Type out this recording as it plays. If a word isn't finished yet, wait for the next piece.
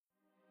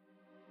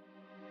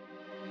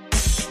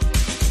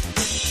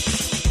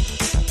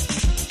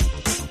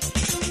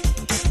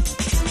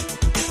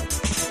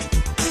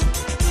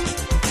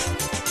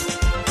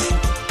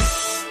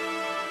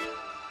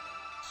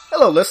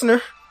Hello,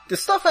 listener. Does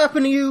stuff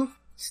happen to you?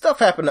 Stuff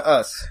happen to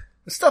us.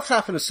 And stuff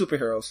happen to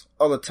superheroes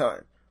all the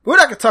time. But we're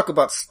not going to talk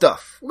about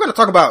stuff. We're going to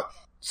talk about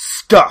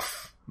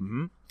stuff.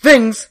 Mm-hmm.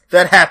 Things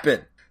that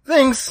happen.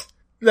 Things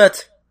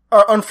that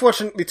are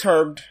unfortunately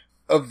termed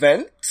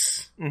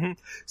events. Mm-hmm.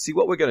 See,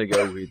 what we're going to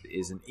go with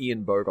is an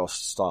Ian Bogost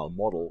style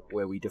model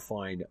where we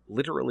define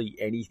literally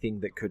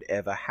anything that could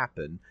ever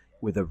happen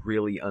with a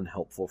really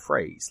unhelpful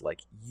phrase like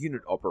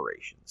unit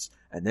operations.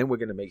 And then we're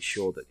going to make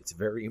sure that it's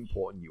very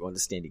important you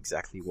understand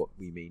exactly what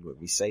we mean when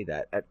we say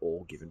that at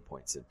all given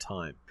points in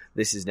time.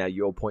 This is now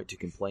your point to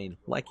complain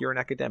like you're an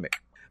academic.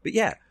 But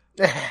yeah,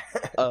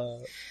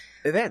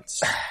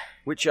 events,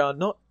 which are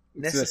not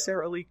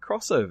necessarily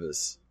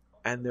crossovers,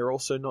 and they're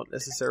also not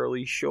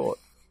necessarily short,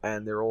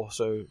 and they're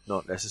also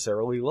not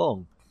necessarily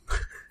long.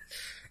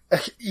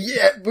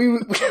 Yeah,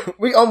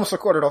 we almost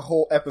recorded a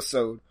whole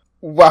episode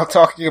while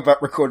talking about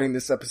recording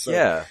this episode.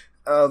 Yeah.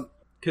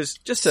 Because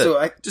just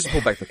to pull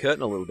back the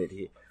curtain a little bit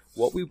here,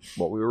 what we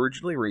were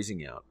originally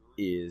reasoning out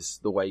is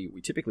the way we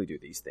typically do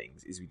these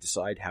things is we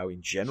decide how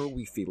in general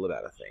we feel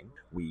about a thing.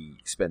 We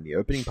spend the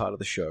opening part of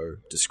the show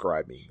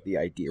describing the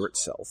idea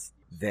itself.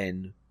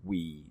 Then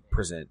we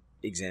present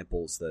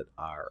examples that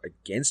are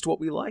against what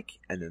we like,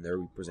 and then there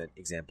we present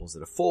examples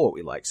that are for what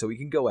we like. So we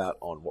can go out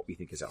on what we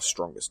think is our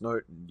strongest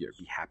note and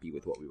be happy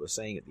with what we were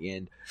saying at the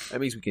end.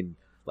 That means we can,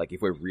 like,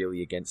 if we're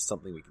really against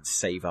something, we can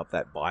save up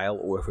that bile,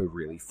 or if we're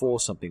really for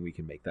something, we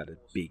can make that a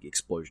big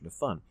explosion of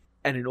fun.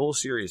 And in all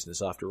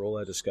seriousness, after all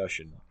our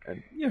discussion,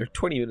 and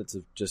 20 minutes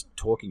of just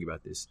talking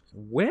about this,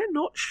 we're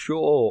not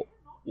sure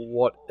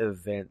what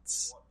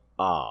events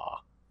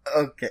are.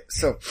 Okay,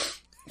 so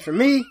for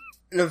me,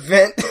 an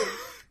event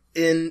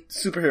in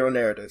superhero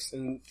narratives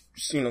and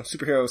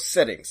superhero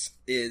settings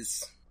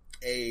is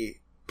a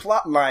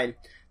plot line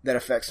that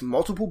affects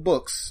multiple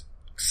books,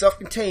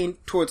 self-contained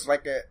towards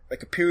like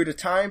a period of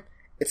time.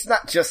 It's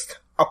not just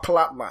a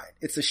plot line.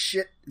 It's a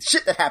shit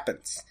that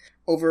happens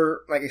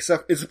over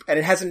and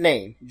it has a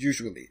name.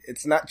 Usually,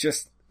 it's not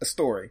just a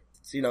story.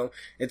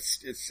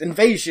 It's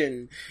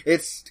invasion.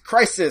 It's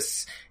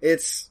crisis.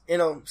 It's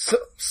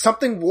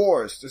something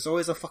wars. There's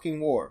always a fucking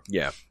war.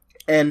 Yeah,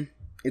 and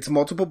it's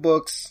multiple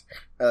books,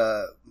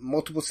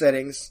 multiple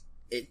settings.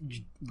 It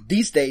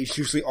these days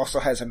usually also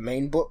has a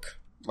main book,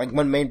 like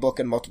one main book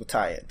and multiple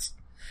tie-ins.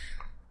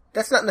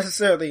 That's not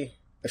necessarily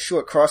a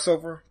short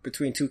crossover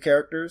between two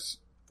characters,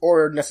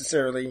 or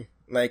necessarily,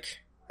 like,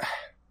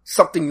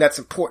 something that's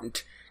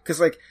important. Cause,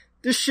 like,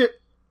 this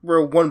shit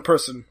where one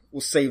person will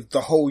save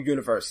the whole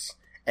universe,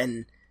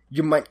 and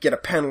you might get a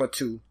panel or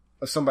two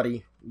of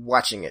somebody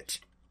watching it.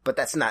 But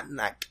that's not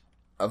an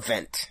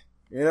event,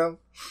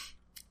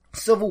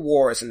 Civil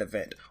War is an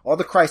event. All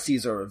the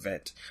crises are an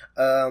event.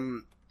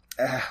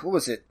 What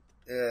was it?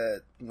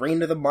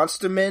 Reign of the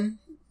Monster Men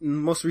in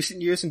most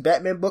recent years in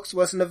Batman books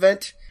was an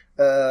event.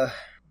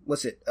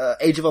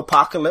 Age of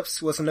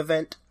Apocalypse was an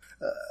event.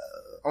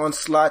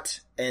 Onslaught,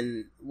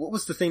 and what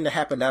was the thing that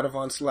happened out of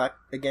Onslaught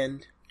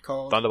again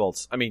called?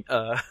 Thunderbolts. I mean,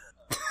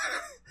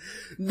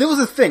 there was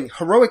a thing.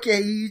 Heroic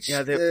Age.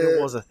 Yeah,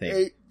 there was a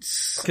thing.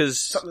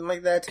 Something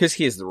like that. Because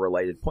here's the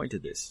related point to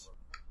this.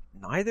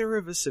 Neither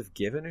of us have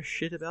given a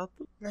shit about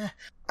them.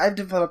 I've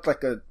developed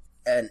like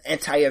an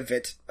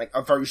anti-event, like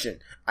aversion.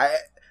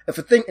 If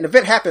an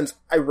event happens,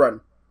 I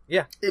run.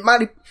 Yeah.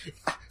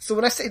 So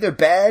when I say they're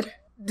bad,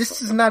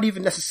 this is not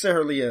even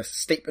necessarily a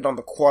statement on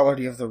the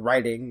quality of the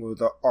writing or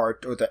the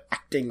art or the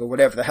acting or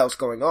whatever the hell's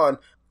going on.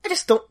 I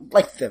just don't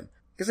like them.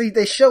 Because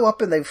they show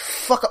up and they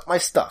fuck up my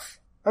stuff.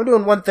 I'm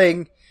doing one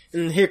thing,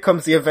 and here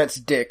comes the event's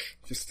dick,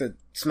 just to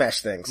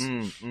smash things.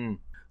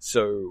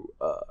 So,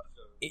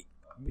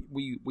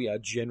 we are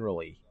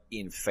generally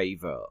in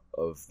favor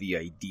of the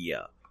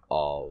idea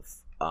of,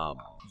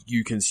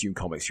 you consume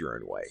comics your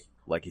own way.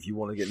 Like, if you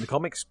want to get into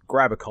comics,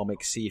 grab a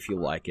comic, see if you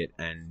like it,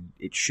 and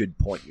it should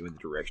point you in the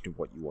direction of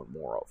what you want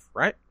more of,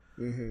 right?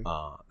 Mm-hmm.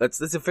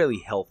 That's a fairly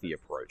healthy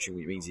approach, and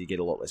it means you get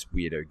a lot less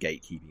weirdo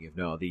gatekeeping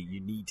of,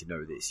 you need to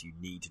know this, you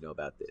need to know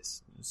about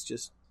this. It's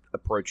just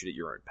approach it at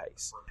your own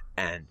pace.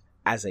 And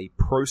as a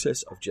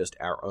process of just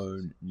our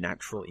own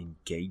natural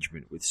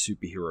engagement with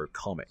superhero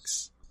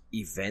comics,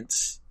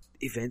 events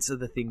are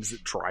the things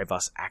that drive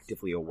us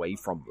actively away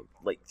from them.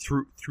 Like,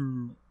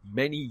 through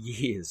many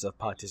years of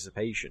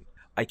participation,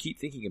 I keep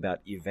thinking about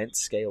event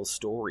scale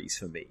stories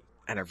for me,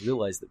 and I've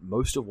realized that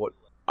most of what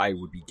I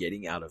would be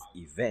getting out of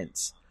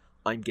events,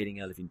 I'm getting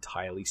out of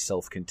entirely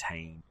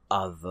self-contained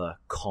other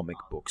comic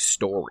book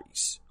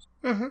stories.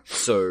 Mm-hmm.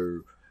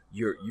 So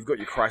you've got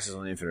your Crisis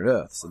on Infinite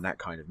Earths and that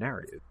kind of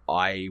narrative.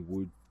 I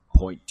would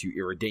point to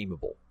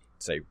Irredeemable.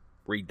 Say,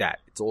 read that.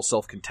 It's all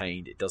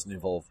self-contained. It doesn't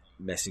involve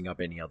messing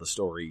up any other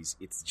stories.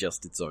 It's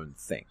just its own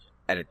thing.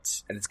 And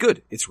it's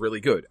good. It's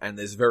really good. And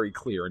there's very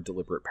clear and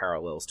deliberate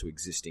parallels to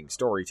existing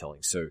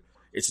storytelling. So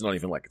it's not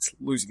even like it's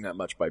losing that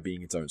much by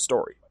being its own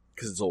story.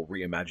 Because it's all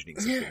reimaginings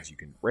of things you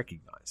can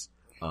recognize.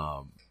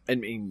 That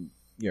means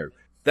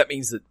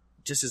that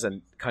just as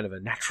a kind of a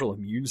natural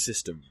immune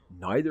system,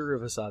 neither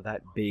of us are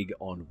that big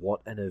on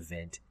what an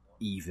event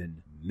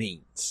even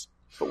means.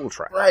 But we'll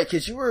try. Right,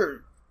 because you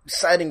were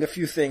citing a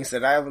few things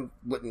that I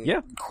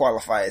wouldn't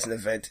qualify as an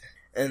event.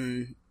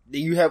 And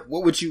you have,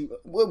 what was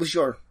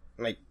your,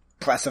 like,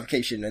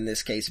 classification in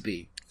this case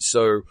be?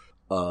 So,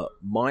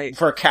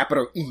 for a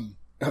capital E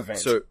event.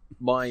 So,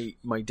 my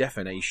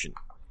definition?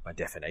 Where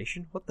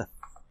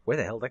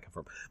the hell did that come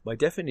from? My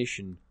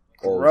definition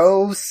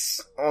gross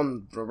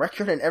on the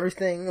record and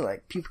everything,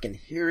 like, people can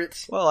hear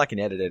it. Well, I can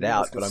edit it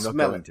out, but I'm not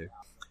going to.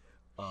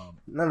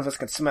 None of us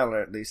can smell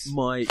it, at least.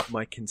 My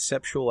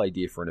conceptual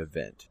idea for an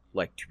event,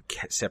 like to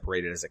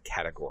separate it as a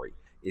category,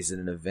 is that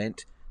an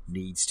event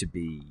needs to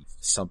be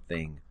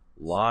something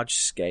large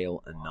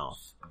scale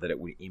enough that it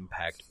would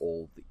impact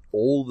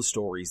all the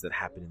stories that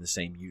happen in the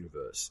same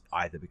universe,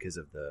 either because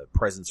of the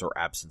presence or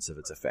absence of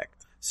its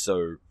effect.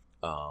 So,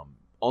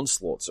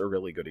 Onslaught's a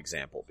really good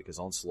example, because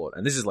Onslaught,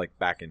 and this is like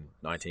back in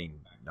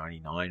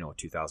 1999 or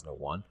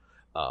 2001,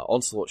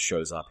 Onslaught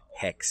shows up,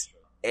 hexes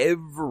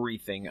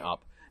everything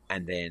up,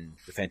 and then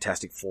the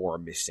Fantastic Four are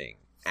missing,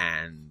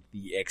 and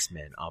the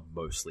X-Men are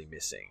mostly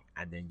missing,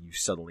 and then you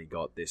suddenly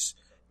got this,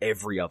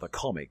 every other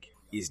comic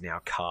is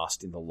now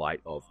cast in the light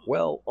of,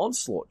 well,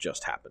 Onslaught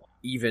just happened.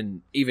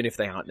 Even if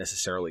they aren't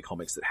necessarily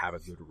comics that have a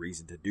good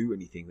reason to do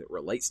anything that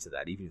relates to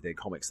that, even if they're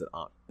comics that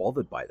aren't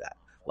bothered by that,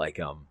 like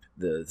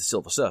the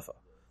Silver Surfer.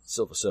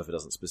 Silver Surfer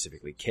doesn't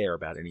specifically care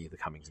about any of the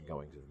comings and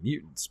goings of the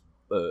mutants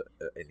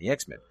in the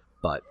X-Men,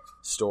 but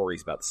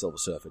stories about the Silver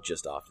Surfer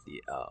just after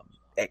the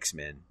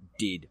X-Men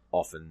did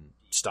often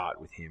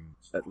start with him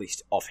at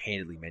least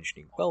offhandedly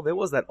mentioning, well, there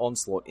was that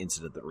Onslaught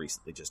incident that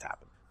recently just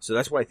happened. So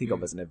that's what I think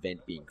of as an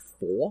event being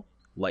for.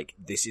 Like,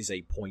 this is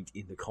a point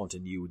in the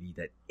continuity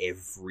that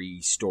every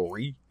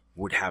story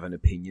would have an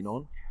opinion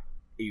on,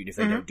 even if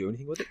they don't do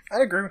anything with it.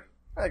 I agree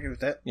with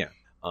that. Yeah.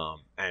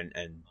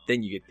 And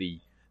then you get the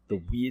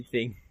weird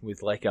thing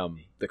with, like,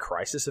 the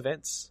Crisis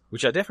events,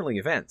 which are definitely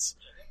events,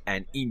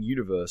 and in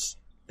universe,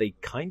 they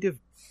kind of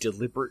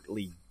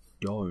deliberately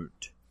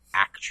don't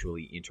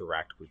actually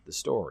interact with the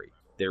story.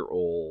 They're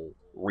all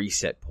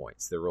reset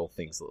points. They're all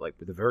things that, like,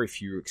 with a very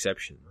few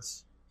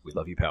exceptions, we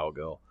love you, Power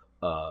Girl,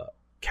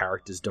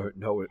 characters don't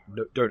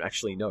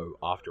actually know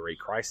after a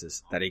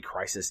crisis that a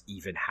crisis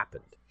even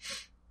happened.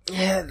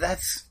 Yeah,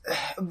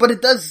 but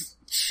it does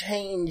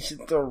change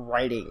the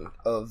writing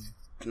of,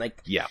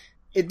 like, yeah,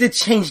 it did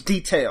change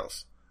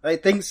details.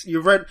 Like, things you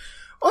read,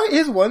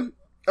 here's one.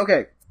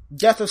 Okay.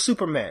 Death of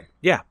Superman.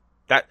 Yeah.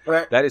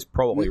 That is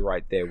probably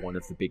right there one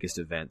of the biggest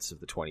events of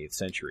the 20th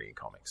century in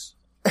comics.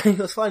 It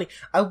was funny.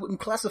 I wouldn't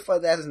classify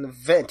that as an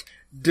event,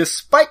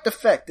 despite the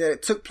fact that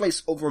it took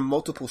place over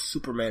multiple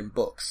Superman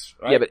books.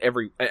 Right? Yeah, but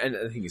and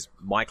the thing is,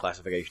 my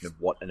classification of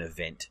what an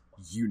event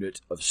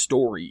unit of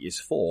story is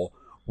for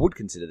would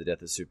consider the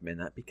Death of Superman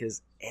that,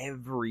 because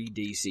every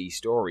DC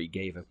story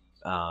gave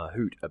a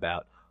hoot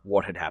about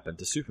what had happened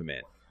to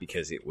Superman,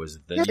 because it was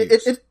the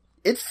news.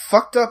 It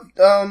fucked up.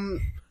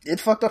 It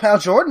fucked up Hal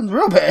Jordan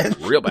real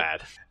bad. Real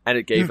bad. And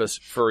it gave us,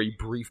 for a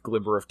brief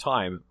glimmer of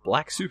time,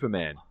 Black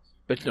Superman.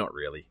 But not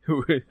really.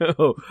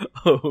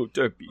 Oh,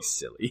 don't be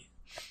silly.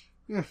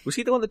 Was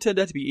he the one that turned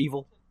out to be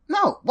evil?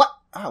 No. What?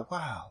 Oh,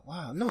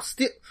 wow. No,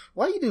 Steel.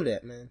 Why you do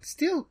that, man?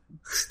 Steel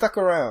stuck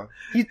around.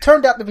 He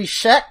turned out to be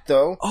Shaq,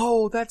 though.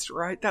 Oh, that's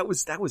right. That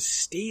was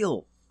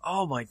Steel.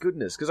 Oh my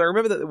goodness. Because I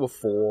remember that there were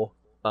 4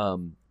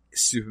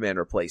 Superman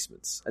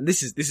replacements. And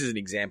this is an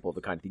example of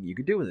the kind of thing you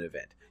could do with an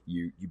event.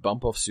 You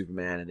bump off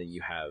Superman, and then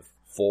you have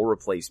 4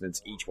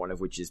 replacements, each one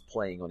of which is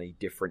playing on a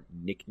different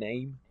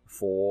nickname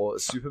for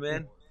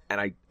Superman.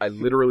 And I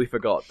literally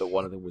forgot that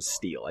one of them was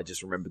Steel. I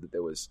just remembered that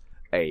there was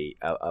a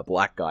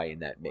black guy in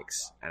that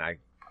mix. And I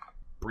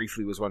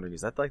briefly was wondering,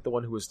 is that like the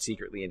one who was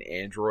secretly an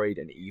android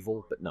and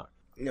evil? But no.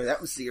 No,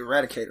 that was the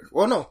Eradicator.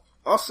 Well, no.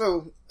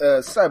 Also,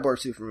 Cyborg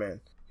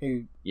Superman.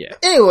 Yeah.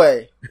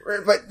 Anyway,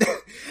 but...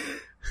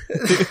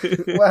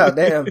 Wow,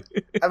 damn.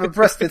 I'm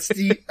impressed that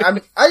Steve...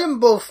 I am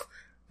both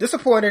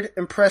disappointed,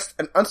 impressed,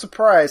 and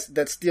unsurprised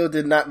that Steel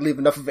did not leave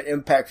enough of an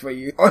impact on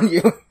you.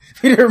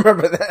 If you didn't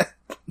remember that.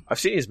 I've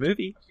seen his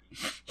movie.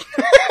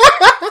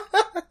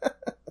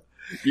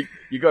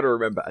 You got to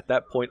remember, at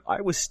that point,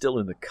 I was still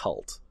in the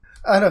cult.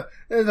 I know.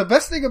 The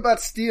best thing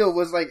about Steel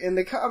was, like, in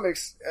the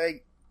comics,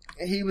 like,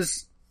 he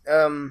was,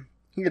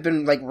 he had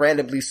been, like,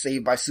 randomly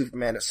saved by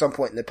Superman at some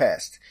point in the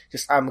past.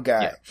 Just, I'm a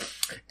guy. Yeah.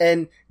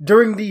 And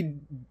during the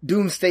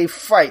Doomsday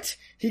fight,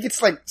 he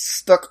gets, like,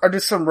 stuck under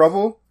some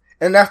rubble,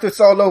 and after it's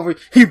all over,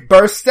 he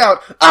bursts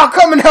out, "I'll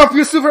come and help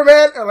you,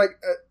 Superman!" I'm like,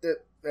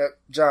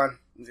 John,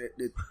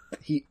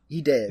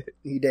 he dead.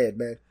 He dead,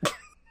 man.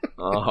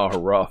 Oh,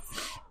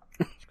 rough.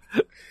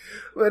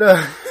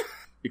 But,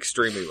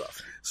 extremely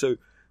rough.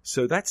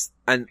 So that's,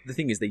 and the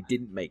thing is, they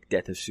didn't make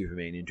Death of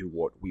Superman into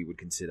what we would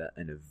consider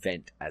an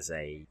event as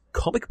a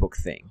comic book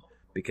thing,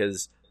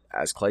 because,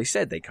 as Clay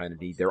said, they kind of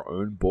need their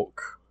own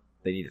book,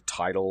 they need a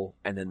title,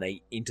 and then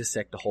they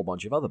intersect a whole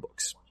bunch of other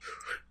books.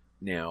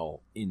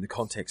 Now, in the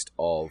context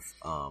of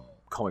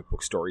comic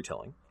book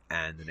storytelling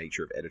and the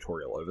nature of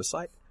editorial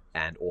oversight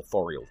and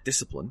authorial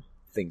discipline,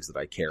 things that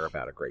I care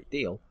about a great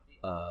deal,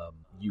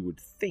 you would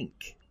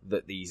think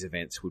that these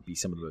events would be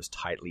some of the most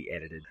tightly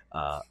edited,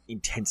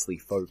 intensely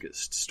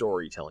focused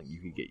storytelling you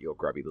could get your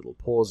grubby little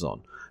paws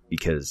on,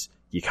 because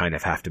you kind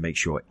of have to make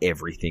sure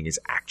everything is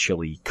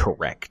actually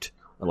correct.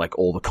 And like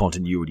all the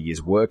continuity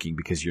is working,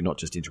 because you're not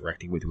just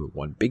interacting with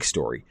one big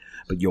story,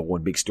 but your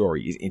one big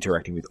story is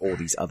interacting with all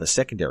these other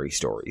secondary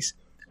stories.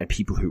 And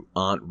people who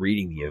aren't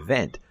reading the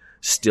event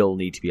still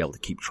need to be able to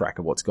keep track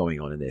of what's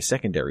going on in their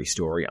secondary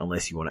story,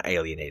 unless you want to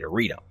alienate a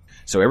reader.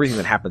 So everything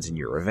that happens in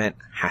your event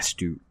has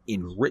to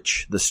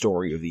enrich the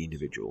story of the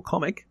individual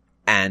comic,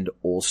 and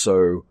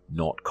also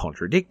not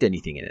contradict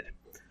anything in it.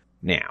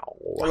 Now,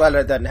 a lot of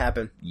that doesn't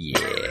happen.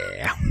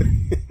 Yeah.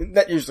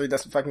 That usually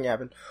doesn't fucking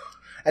happen.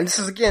 And this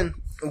is, again,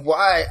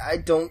 why I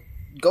don't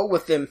go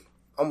with them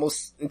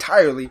almost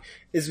entirely,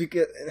 is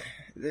because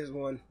there's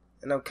one,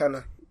 and I'm kind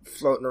of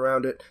floating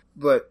around it,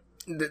 but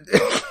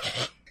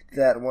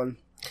that one,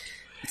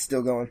 it's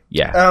still going.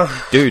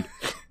 Yeah. Dude,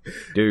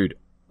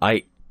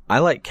 I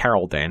like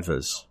Carol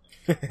Danvers.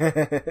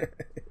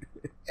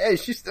 Hey,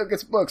 she still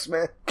gets books,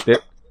 man.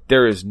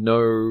 There is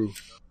no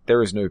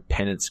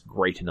penance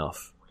great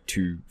enough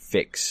to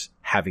fix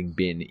having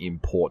been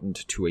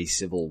important to a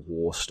Civil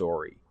War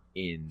story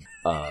in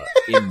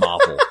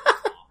Marvel.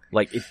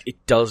 Like,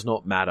 it does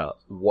not matter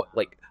what,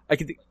 like, I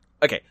can think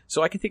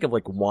of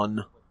like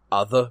one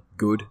other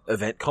good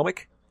event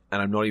comic,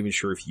 and I'm not even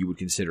sure if you would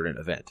consider it an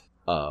event.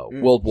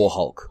 World War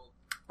Hulk.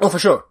 Oh, for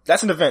sure.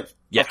 That's an event.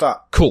 Yeah.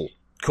 Cool.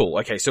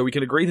 Okay, so we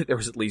can agree that there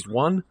is at least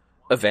one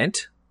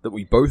event that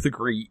we both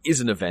agree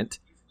is an event,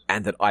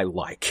 and that I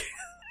like.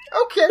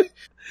 Okay.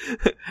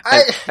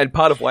 And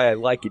part of why I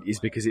like it is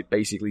because it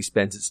basically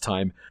spends its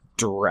time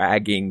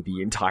dragging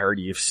the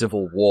entirety of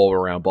Civil War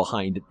around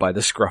behind it by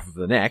the scruff of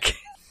the neck.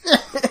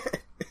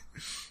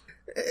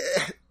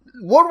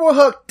 World War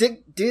Hulk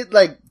did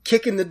like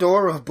kick in the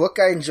door of a book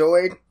I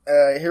enjoyed,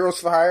 Heroes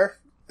for Hire.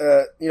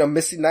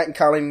 Misty Knight and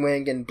Colleen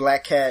Wing and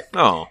Black Cat.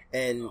 Oh.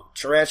 And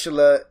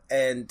Tarantula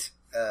and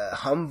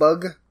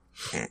Humbug.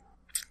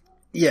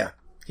 Yeah,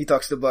 he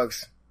talks to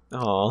bugs.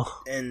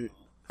 Oh.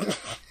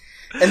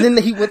 And then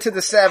he went to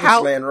the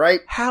Savage Land,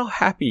 right? How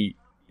happy,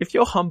 if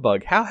you're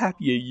Humbug, how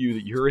happy are you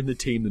that you're in the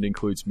team that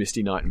includes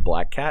Misty Knight and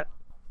Black Cat?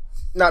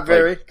 Not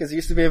very, because he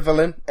used to be a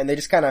villain, and they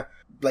just kind of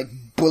like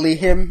bully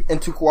him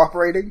into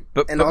cooperating.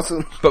 But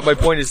my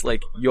point is,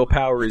 like, your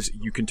power is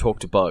you can talk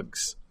to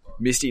bugs.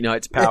 Misty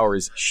Knight's power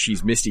is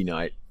she's Misty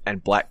Knight,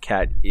 and Black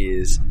Cat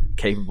is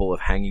capable of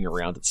hanging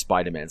around at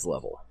Spider-Man's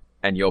level.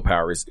 And your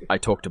power is I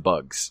talk to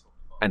bugs,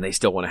 and they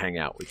still want to hang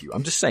out with you.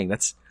 I'm just saying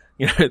that's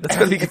going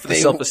to be good for the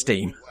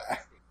self-esteem.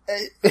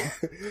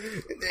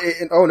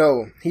 Oh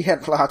no, he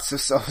had lots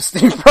of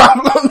self-esteem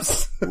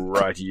problems.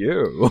 Right,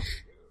 you.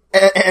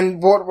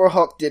 And World War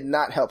Hulk did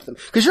not help them.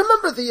 Cause you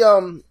remember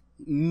the,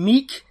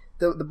 Meek,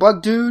 the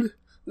bug dude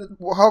that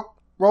Hulk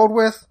rolled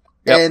with?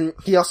 Yep. And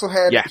he also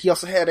had a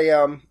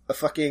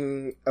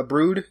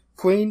brood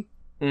queen.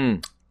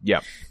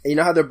 Yeah. And you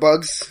know how they're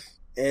bugs?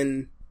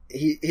 And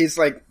his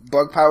like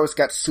bug powers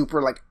got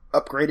super like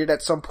upgraded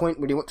at some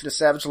point when he went to the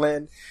Savage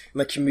Land and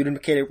like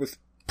communicated with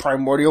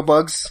primordial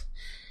bugs.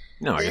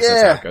 No, I guess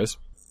that's how it goes.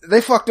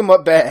 They fucked him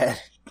up bad.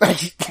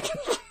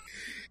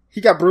 He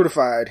got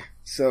brutified.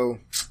 So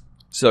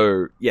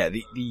yeah,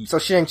 So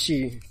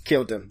Shang-Chi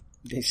killed him.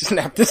 He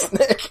snapped his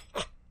neck.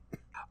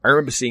 I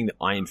remember seeing that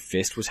Iron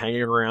Fist was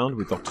hanging around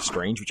with Doctor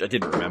Strange, which I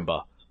didn't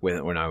remember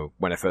when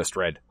I first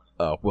read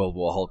World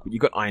War Hulk. You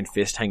got Iron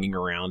Fist hanging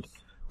around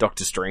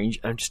Doctor Strange,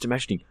 and I'm just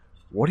imagining,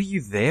 what are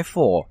you there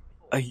for?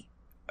 Are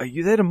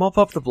you there to mop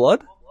up the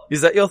blood?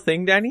 Is that your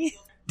thing, Danny?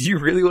 Do you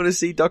really want to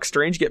see Doc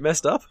Strange get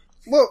messed up?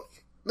 Well,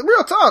 the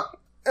real talk,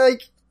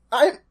 like,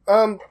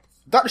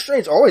 Doctor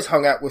Strange always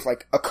hung out with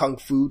like a kung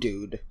fu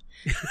dude.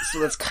 So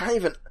that's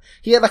kind of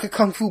he had like a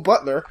kung fu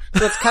butler,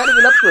 so it's kind of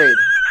an upgrade.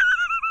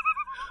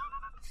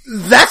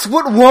 That's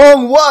what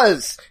Wong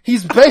was!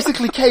 He's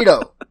basically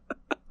Kato.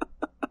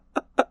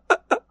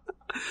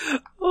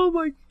 Oh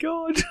my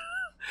god.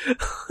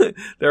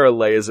 There are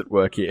layers at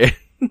work here.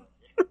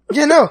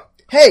 You know,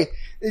 hey,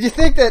 did you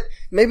think that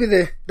maybe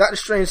the Doctor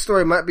Strange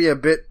story might be a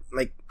bit,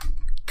 like,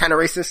 kind of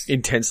racist?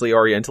 Intensely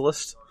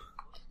Orientalist?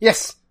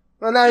 Yes.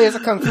 Well, now he has a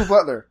kung fu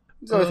butler.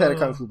 He's always had a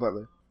kung fu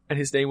butler. And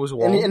his name was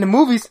Wong? And in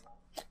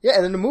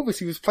the movies,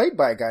 he was played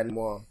by a guy named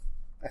Wong.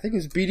 I think it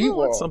was B.D.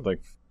 Wong. That's something.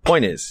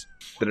 Point is,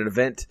 that an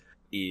event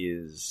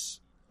is...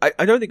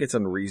 I don't think it's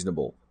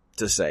unreasonable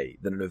to say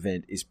that an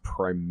event is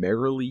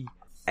primarily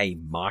a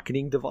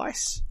marketing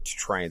device to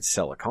try and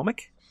sell a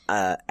comic,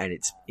 and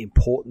its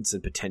importance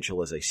and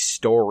potential as a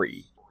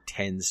story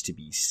tends to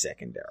be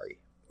secondary.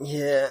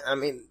 Yeah, I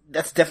mean,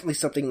 that's definitely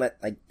something that,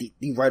 like,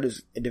 the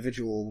writer's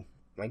individual,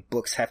 like,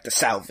 books have to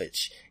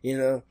salvage, you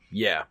know?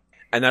 Yeah.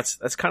 And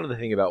that's kind of the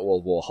thing about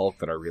World War Hulk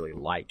that I really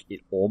like.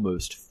 It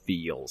almost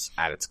feels,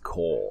 at its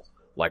core,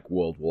 like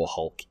World War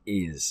Hulk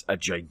is a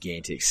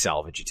gigantic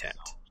salvage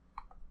attempt.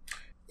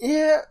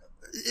 Yeah,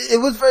 it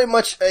was very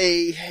much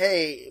see,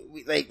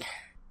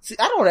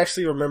 I don't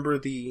actually remember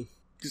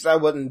because I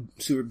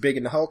wasn't super big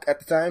into Hulk at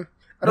the time.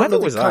 I don't know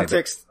the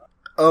context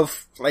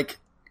of, like,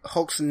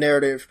 Hulk's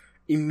narrative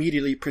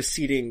immediately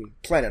preceding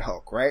Planet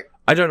Hulk, right?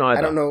 I don't know either.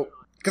 I don't know.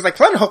 Because, like,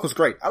 Planet Hulk was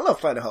great. I love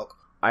Planet Hulk.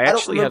 I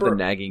actually have the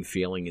nagging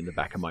feeling in the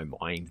back of my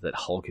mind that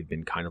Hulk had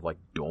been kind of, like,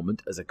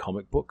 dormant as a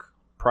comic book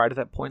prior to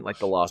that point. Like,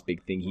 the last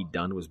big thing he'd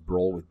done was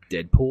brawl with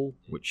Deadpool,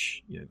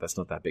 which, you know, that's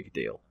not that big a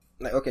deal.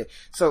 Like, okay,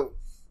 so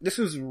this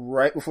was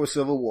right before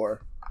Civil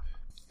War,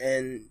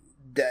 and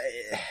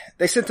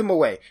they sent him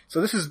away. So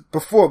this is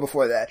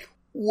before that.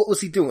 What was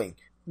he doing?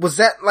 Was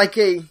that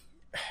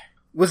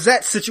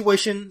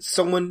situation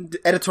someone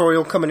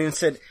editorial coming in and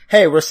said,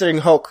 hey, we're sending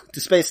Hulk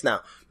to space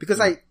now? Because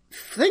I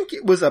think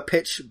it was a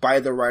pitch by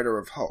the writer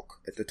of Hulk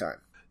at the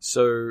time.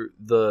 So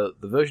the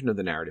version of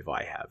the narrative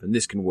I have, and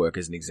this can work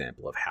as an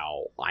example of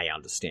how I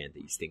understand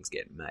these things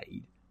get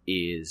made,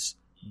 is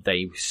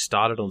they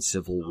started on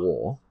Civil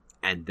War,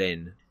 and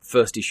then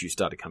first issue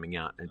started coming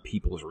out, and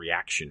people's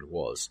reaction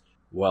was,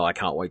 well, I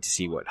can't wait to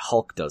see what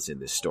Hulk does in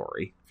this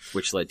story,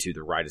 which led to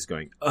the writers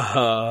going,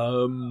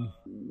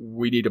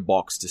 we need a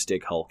box to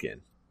stick Hulk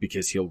in,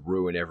 because he'll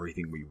ruin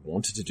everything we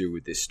wanted to do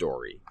with this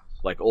story.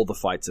 Like, all the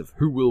fights of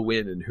who will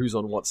win and who's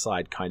on what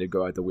side kind of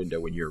go out the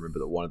window when you remember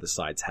that one of the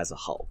sides has a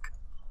Hulk.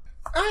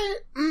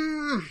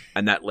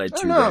 And that led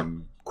to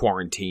them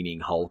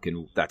quarantining Hulk,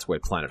 and that's where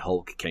Planet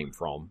Hulk came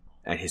from,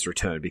 and his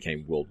return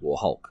became World War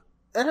Hulk.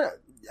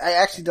 I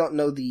actually don't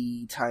know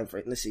the time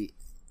frame. Let's see.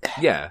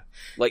 Yeah.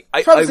 Like,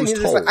 I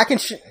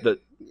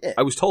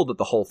was told that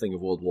the whole thing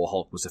of World War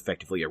Hulk was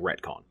effectively a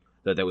retcon.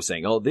 That they were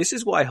saying, oh, this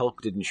is why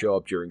Hulk didn't show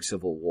up during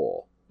Civil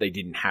War. They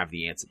didn't have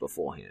the answer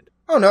beforehand.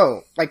 Oh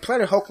no. Like,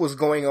 Planet Hulk was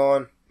going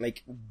on,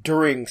 like,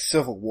 during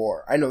Civil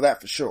War. I know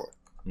that for sure.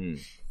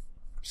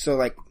 So,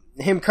 like,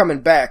 him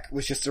coming back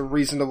was just a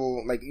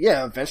reasonable, like,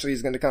 yeah, eventually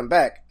he's gonna come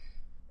back.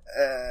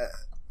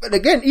 But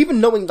again,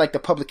 even knowing, like, the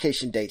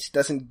publication dates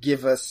doesn't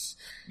give us...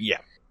 Yeah.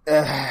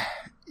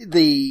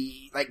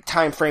 The, like,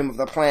 time frame of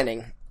the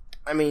planning.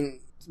 I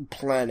mean,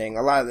 planning.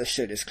 A lot of this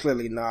shit is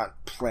clearly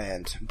not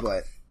planned,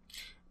 but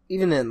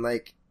even then,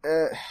 like,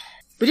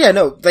 but yeah,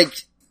 no,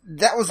 like,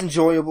 that was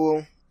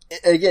enjoyable.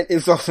 Again, it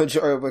was also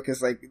enjoyable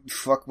because, like,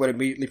 fuck what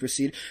immediately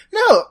preceded.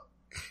 No!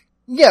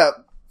 Yeah,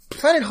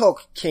 Planet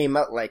Hulk came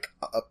out, like,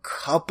 a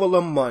couple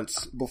of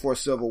months before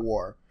Civil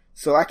War.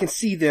 So I can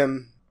see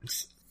them,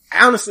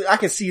 honestly, I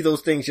can see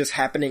those things just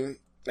happening,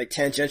 like,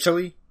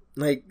 tangentially.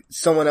 Like,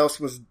 someone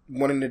else was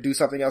wanting to do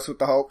something else with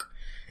the Hulk,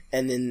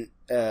 and then,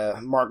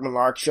 Mark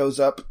Millar shows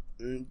up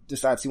and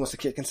decides he wants to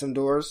kick in some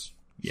doors.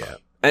 Yeah.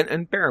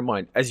 And bear in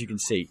mind, as you can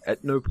see,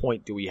 at no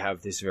point do we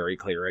have this very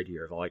clear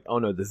idea of, like, oh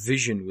no, the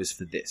vision was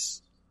for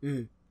this.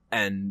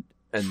 And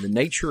the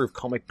nature of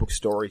comic book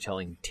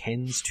storytelling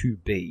tends to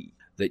be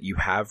that you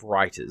have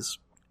writers,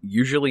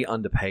 usually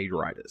underpaid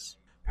writers,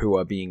 who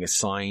are being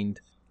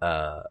assigned,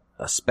 a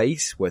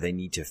space where they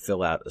need to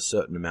fill out a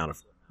certain amount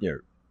of, you know,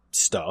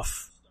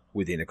 stuff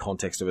within a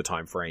context of a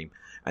time frame,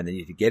 and they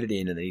need to get it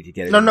in, and they need to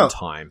get it in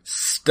time.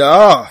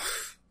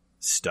 Stuff.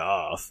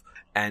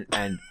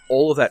 And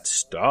all of that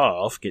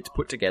stuff gets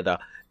put together,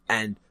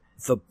 and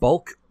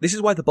this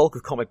is why the bulk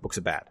of comic books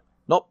are bad.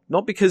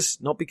 Not because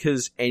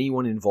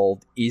anyone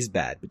involved is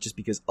bad, but just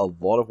because a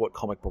lot of what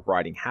comic book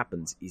writing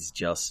happens is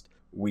just,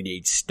 we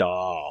need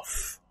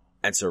stuff.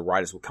 And so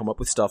writers will come up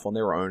with stuff on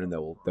their own, and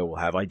they will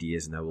have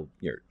ideas, and they will,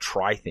 you know,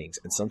 try things.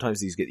 And sometimes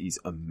these get these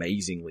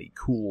amazingly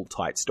cool,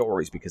 tight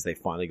stories because they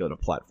finally got a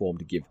platform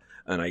to give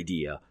an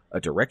idea a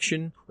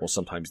direction, or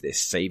sometimes they're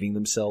saving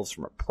themselves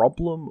from a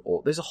problem,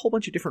 or there's a whole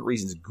bunch of different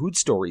reasons good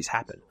stories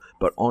happen.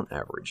 But on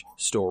average,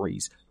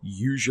 stories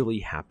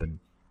usually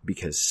happen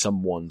because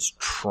someone's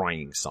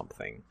trying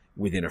something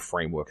within a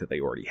framework that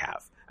they already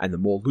have. And the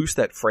more loose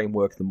that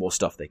framework, the more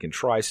stuff they can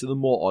try, so the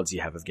more odds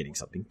you have of getting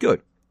something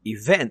good.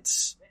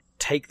 Events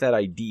take that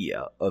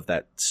idea of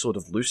that sort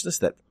of looseness,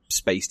 that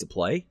space to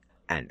play,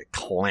 and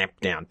clamp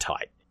down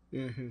tight.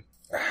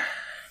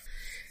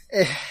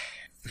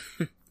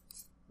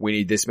 We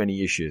need this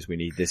many issues, we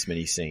need this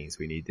many scenes,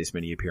 we need this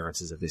many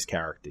appearances of this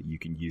character. You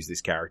can use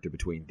this character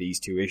between these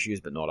two issues,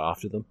 but not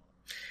after them.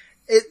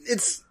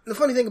 It's the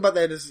funny thing about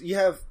that is you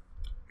have,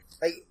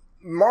 like,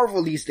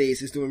 Marvel these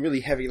days is doing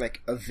really heavy,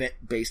 like,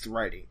 event-based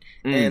writing.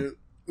 And,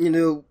 you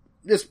know,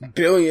 there's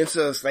billions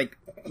of, like,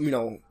 you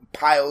know,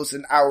 piles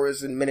and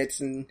hours and minutes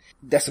and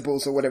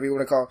decibels or whatever you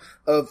want to call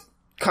of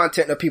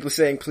content of people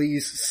saying,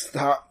 please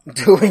stop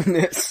doing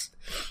this.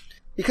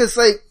 Because,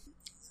 like,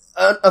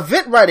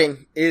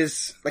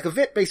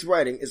 event-based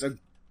writing is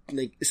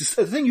it's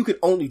a thing you can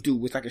only do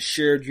with, like, a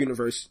shared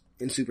universe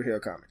in superhero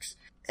comics.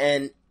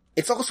 And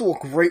it's also a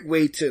great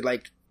way to,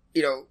 like,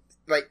 you know,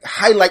 like,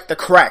 highlight the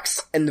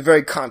cracks in the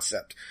very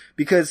concept.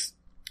 Because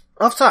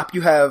off top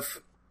you have,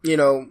 you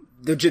know,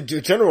 the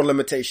general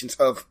limitations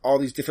of all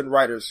these different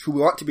writers who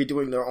want to be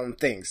doing their own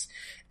things.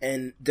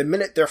 And the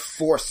minute they're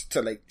forced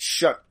to, like,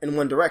 shut in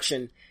one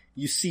direction,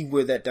 you see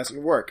where that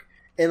doesn't work.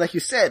 And like you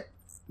said,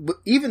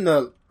 even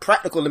the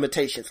practical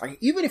limitations, like,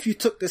 even if you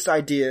took this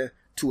idea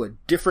to a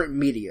different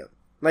medium,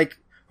 like,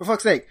 for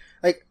fuck's sake,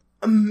 like,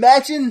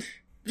 imagine,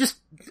 just,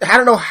 I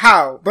don't know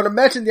how, but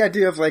imagine the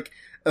idea of, like,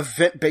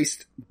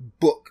 event-based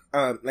book,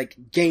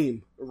 like,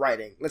 game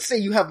writing. Let's say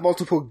you have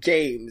multiple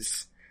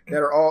games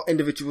that are all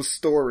individual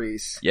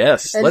stories.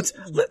 Yes, and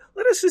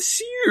let us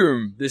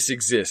assume this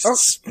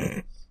exists.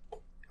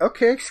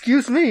 Okay,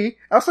 excuse me.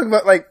 I was talking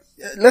about, like,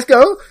 let's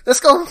go,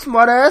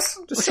 smart ass.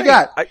 What you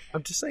got?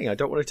 I'm just saying, I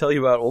don't want to tell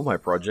you about all my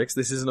projects.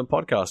 This isn't a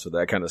podcast with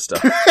that kind of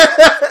stuff.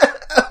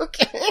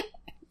 Okay.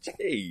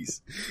 Jeez.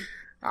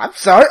 I'm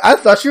sorry, I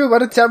thought you were about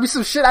to tell me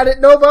some shit I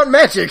didn't know about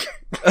Magic.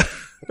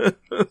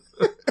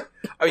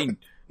 I mean,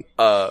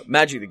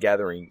 Magic the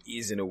Gathering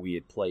is in a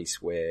weird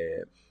place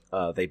where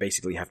they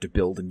basically have to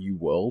build a new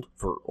world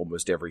for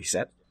almost every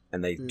set,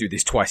 and they do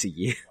this twice a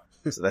year.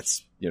 So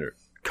that's,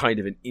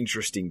 kind of an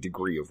interesting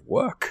degree of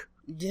work.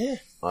 Yeah.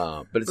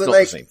 But it's not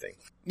the same thing.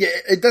 Yeah,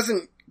 it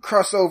doesn't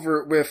cross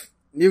over with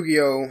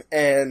Yu-Gi-Oh!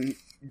 And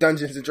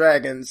Dungeons and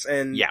Dragons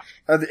and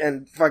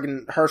and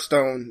fucking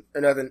Hearthstone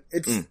and other.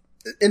 It's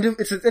an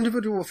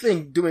individual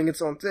thing doing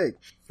its own thing.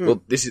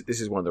 Well, this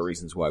is one of the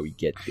reasons why we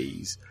get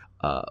these.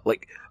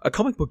 Like, a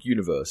comic book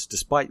universe,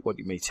 despite what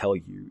it may tell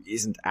you,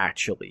 isn't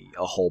actually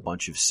a whole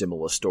bunch of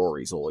similar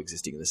stories all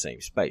existing in the same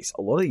space.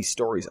 A lot of these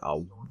stories are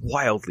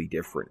wildly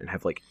different and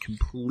have, like,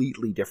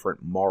 completely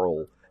different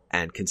moral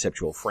and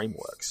conceptual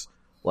frameworks.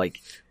 Like,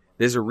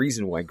 there's a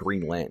reason why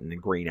Green Lantern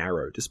and Green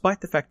Arrow,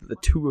 despite the fact that the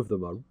two of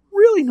them are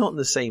really not in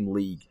the same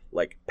league,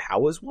 like,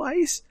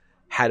 powers-wise,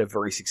 had a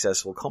very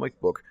successful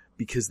comic book,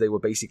 because they were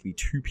basically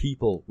two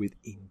people with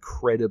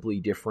incredibly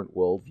different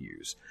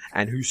worldviews,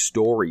 and whose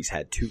stories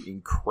had two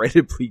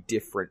incredibly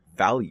different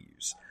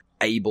values,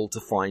 able to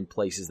find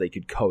places they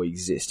could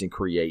coexist and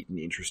create an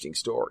interesting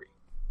story.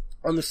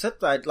 On the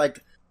set side,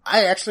 like,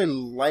 I actually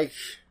like...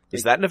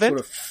 Is that an event?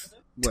 Sort of,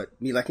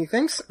 what, me liking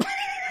things?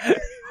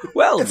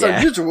 Well, it's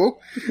unusual.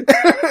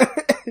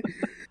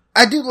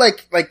 I do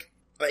like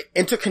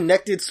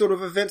interconnected sort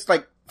of events,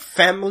 like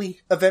family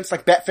events,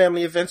 like Bat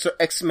Family events or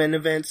X-Men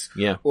events.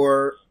 Yeah.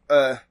 Or,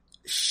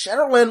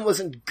 Shadowland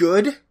wasn't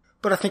good,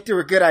 but I think there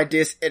were good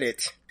ideas in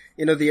it.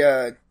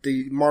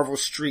 The Marvel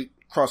Street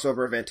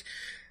crossover event.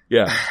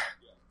 Yeah.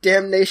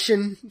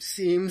 Damnation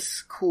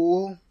seems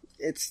cool.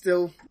 It's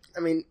still,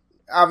 I mean,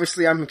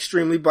 obviously I'm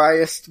extremely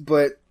biased,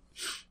 but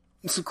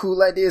some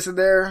cool ideas in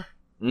there.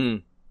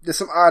 There's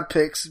some odd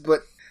picks, but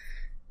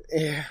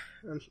yeah.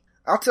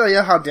 I'll tell you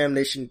how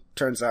Damnation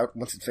turns out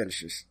once it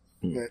finishes.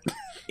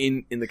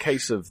 In the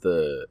case of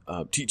the,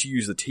 to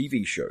use the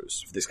TV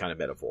shows for this kind of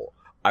metaphor,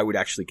 I would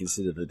actually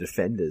consider The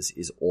Defenders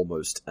is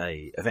almost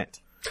a event.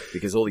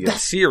 Because all the other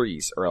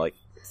series are like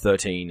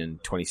 13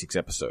 and 26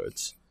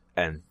 episodes,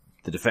 and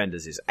The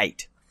Defenders is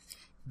 8.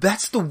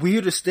 That's the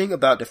weirdest thing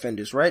about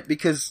Defenders, right?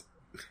 Because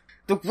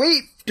the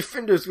way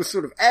Defenders was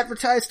sort of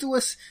advertised to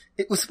us,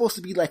 it was supposed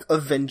to be like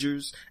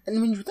Avengers.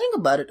 And when you think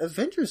about it,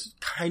 Avengers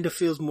kind of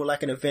feels more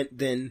like an event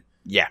than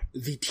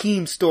the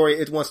team story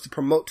it wants to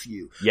promote to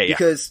you.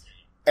 Because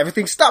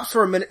everything stops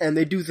for a minute and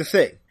they do the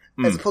thing.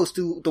 As opposed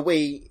to the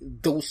way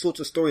those sorts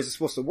of stories are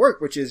supposed to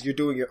work, which is you're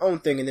doing your own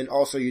thing and then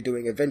also you're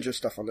doing Avengers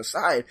stuff on the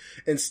side.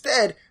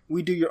 Instead,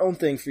 we do your own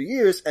thing for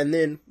years and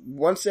then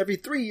once every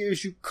 3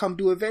 years you come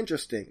do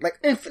Avengers thing. Like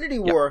Infinity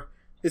War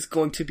is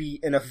going to be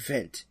an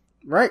event,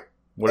 right?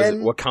 What is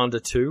it?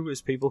 Wakanda 2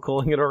 is people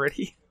calling it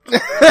already?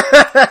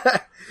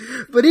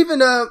 But even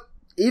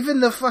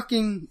the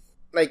fucking,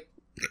 like,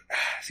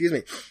 excuse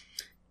me,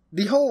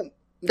 the whole,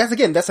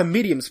 that's a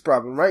medium's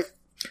problem, right?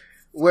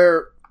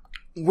 Where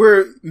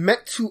we're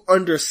meant to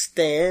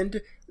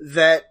understand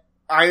that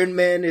Iron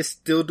Man is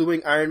still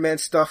doing Iron Man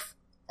stuff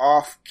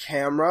off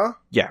camera.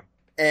 Yeah.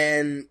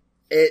 And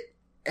it...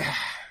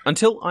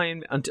 Until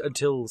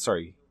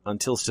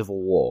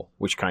Civil War,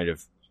 which kind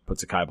of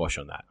puts a kibosh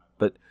on that.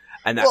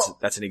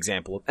 That's an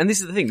example of, and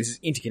this is the thing, this is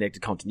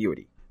interconnected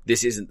continuity.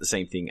 This isn't the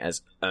same thing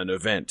as an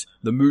event.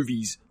 The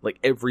movies, like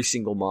every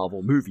single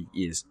Marvel movie,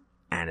 is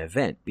an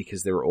event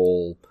because they're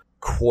all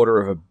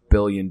 $250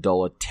 million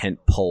tent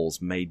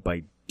poles made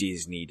by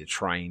Disney to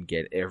try and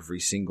get every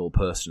single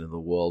person in the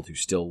world who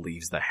still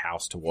leaves the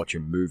house to watch a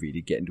movie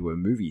to get into a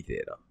movie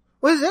theater.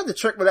 Well, there's the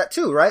trick with that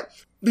too, right?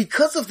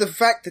 Because of the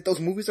fact that those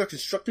movies are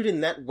constructed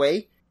in that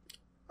way,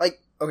 like,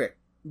 okay,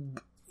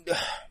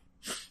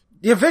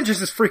 the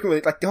Avengers is frequently,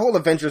 like, the whole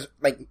Avengers,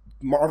 like,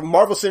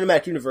 Marvel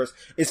Cinematic Universe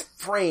is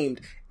framed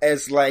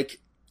as, like,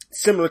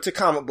 similar to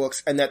comic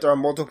books and that there are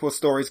multiple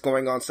stories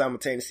going on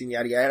simultaneously,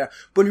 yada yada.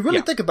 But when you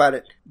really think about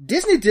it,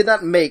 Disney did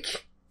not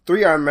make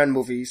 3 Iron Man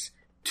movies,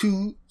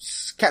 2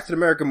 Captain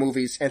America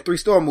movies, and 3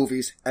 Storm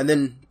movies, and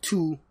then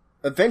 2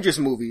 Avengers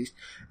movies.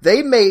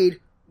 They made,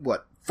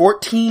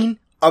 14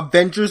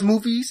 Avengers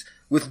movies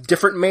with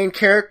different main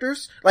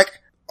characters?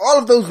 Like, all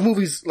of those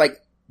movies,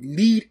 like,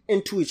 lead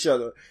into each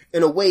other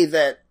in a way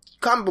that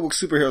comic book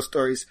superhero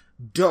stories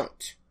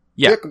don't.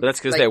 Yeah, but that's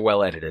because they're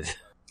well edited.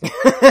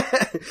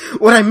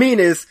 What I mean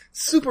is,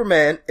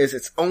 Superman is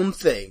its own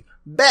thing.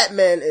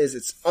 Batman is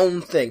its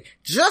own thing.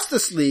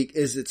 Justice League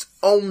is its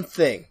own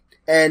thing.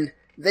 And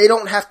they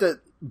don't have to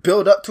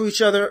build up to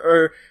each other,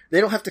 or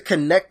they don't have to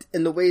connect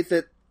in the way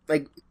that,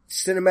 like,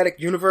 cinematic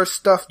universe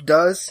stuff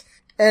does.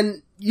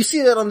 And you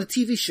see that on the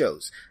TV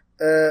shows.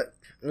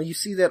 You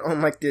see that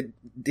on, like, the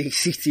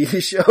DC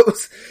TV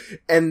shows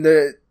and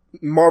the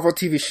Marvel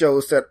TV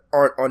shows that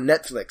aren't on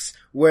Netflix,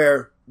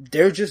 where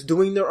they're just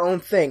doing their own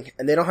thing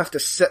and they don't have to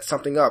set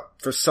something up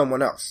for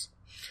someone else.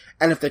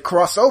 And if they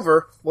cross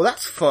over, well,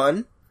 that's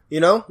fun,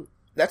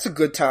 that's a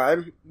good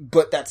time,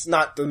 but that's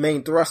not the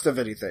main thrust of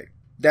anything.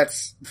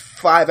 That's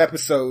 5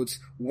 episodes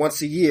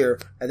once a year,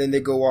 and then they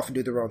go off and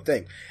do their own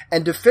thing.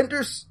 And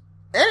Defenders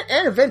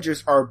and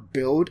Avengers are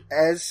billed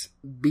as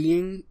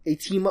being a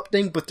team-up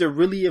thing, but they're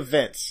really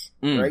events,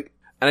 right?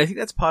 And I think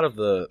that's part of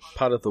the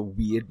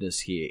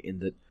weirdness here, in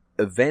that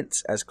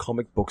events as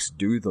comic books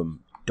do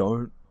them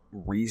don't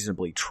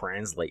reasonably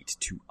translate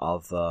to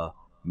other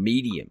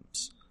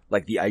mediums.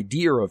 Like the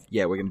idea of,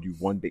 we're going to do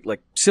one big,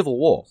 like Civil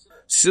War.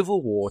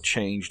 Civil War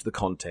changed the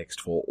context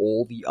for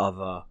all the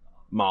other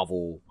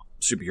Marvel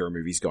superhero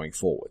movies going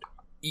forward.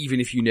 Even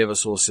if you never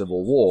saw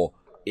Civil War,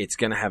 it's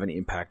going to have an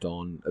impact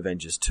on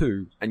Avengers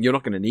 2, and you're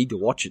not going to need to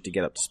watch it to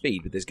get up to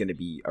speed, but there's going to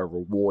be a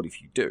reward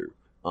if you do.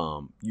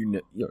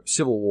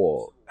 Civil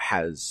War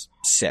has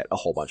set a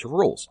whole bunch of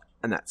rules,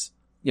 and that's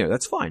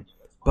fine.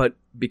 But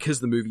because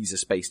the movies are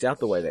spaced out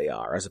the way they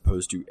are, as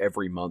opposed to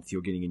every month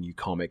you're getting a new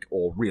comic,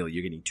 or really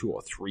you're getting 2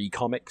 or 3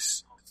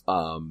 comics,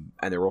 and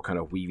they're all kind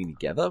of weaving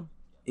together,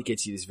 it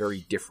gets you this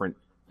very different,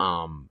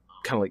 kind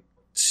of like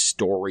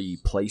story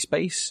play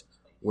space,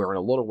 where in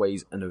a lot of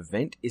ways an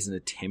event is an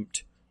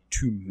attempt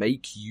to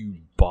make you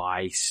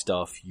buy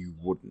stuff you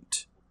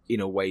wouldn't, in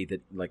a way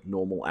that like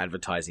normal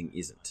advertising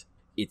isn't.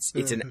 It's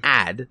an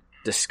ad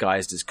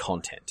disguised as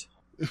content.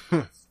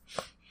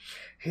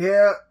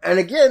 Yeah, and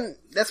again,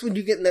 that's when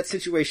you get in that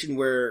situation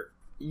where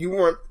you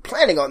weren't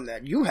planning on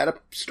that. You had a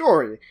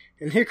story,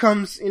 and here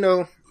comes,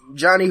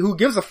 Johnny who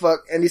gives a fuck,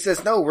 and he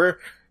says, no, we're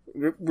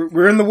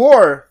in the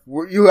war.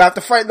 You have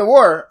to fight in the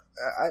war.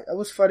 I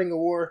was fighting a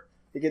war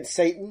against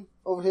Satan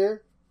over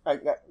here.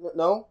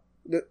 No?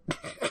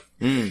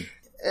 And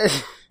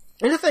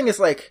the thing is,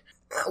 like,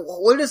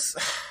 where does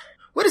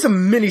a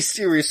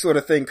mini-series sort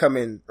of thing come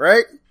in,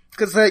 right?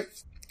 Because, like,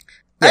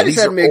 I just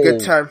had me a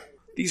good time.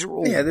 These are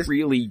all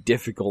really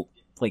difficult,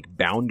 like,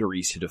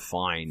 boundaries to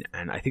define,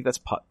 and I think that's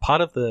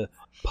part of the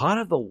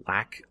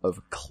lack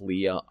of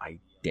clear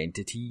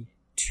identity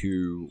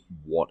to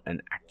what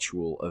an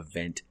actual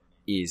event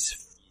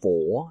is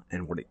for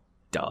and what it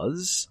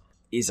does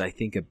is, I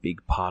think, a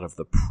big part of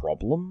the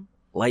problem.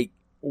 Like,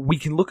 we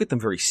can look at them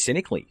very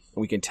cynically,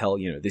 and we can tell,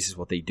 this is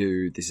what they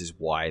do, this is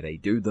why they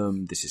do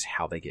them, this is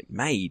how they get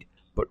made,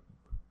 but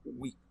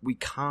we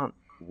can't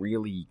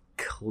really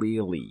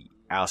clearly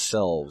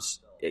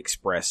ourselves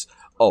express,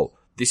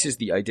 this is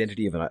the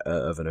identity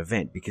of an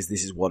event, because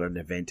this is what an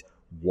event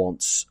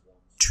wants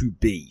to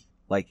be.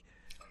 Like,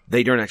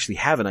 they don't actually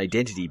have an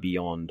identity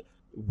beyond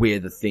we're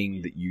the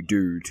thing that you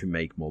do to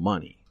make more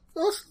money.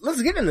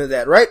 Let's get into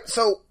that, right?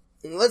 So,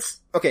 because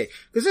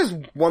there's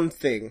one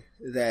thing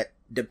that,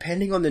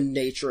 depending on the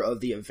nature of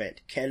the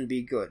event, can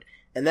be good.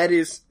 And that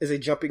is a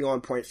jumping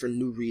on point for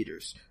new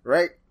readers,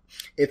 right?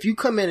 If you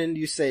come in and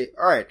you say,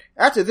 alright,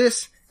 after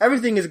this,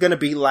 everything is gonna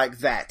be like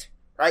that,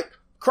 right?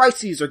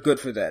 Crises are good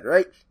for that,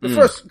 right? The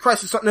first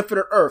Crisis on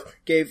Infinite Earth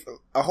gave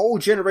a whole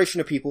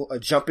generation of people a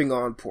jumping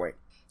on point,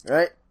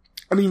 right?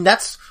 I mean,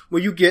 that's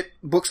where you get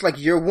books like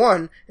Year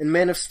One and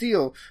Man of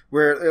Steel,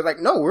 where they're like,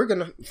 no, we're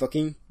gonna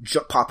fucking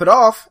pop it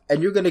off,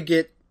 and you're gonna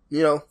get,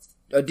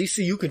 a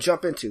DC you can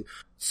jump into.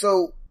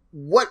 So,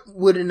 what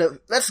would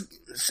let's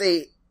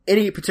say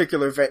any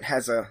particular event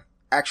has a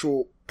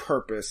actual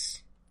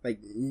purpose. Like,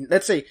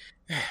 let's say,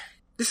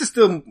 this is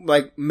still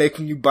like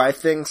making you buy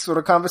things sort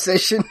of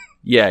conversation.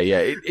 Yeah.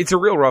 It's a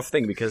real rough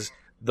thing, because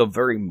the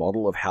very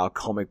model of how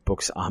comic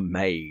books are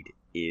made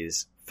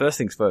is, first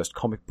things first,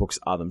 comic books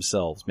are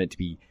themselves meant to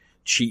be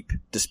cheap,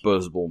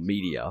 disposable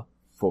media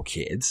for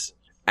kids,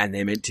 and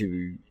they're meant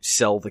to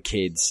sell the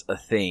kids a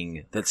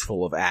thing that's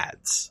full of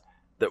ads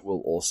that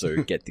will also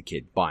get the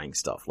kid buying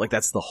stuff. Like,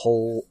 that's the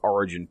whole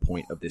origin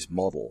point of this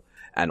model.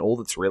 And all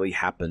that's really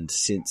happened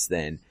since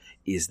then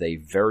is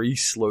they've very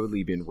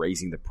slowly been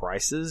raising the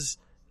prices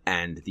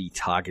and the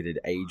targeted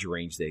age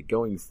range they're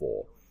going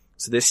for.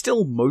 So they're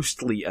still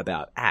mostly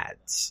about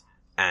ads,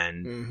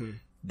 and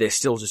they're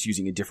still just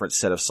using a different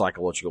set of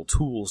psychological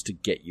tools to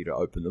get you to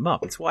open them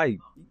up. It's why,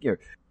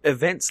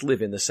 events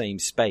live in the same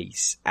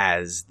space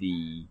as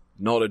the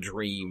not a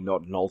dream,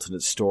 not an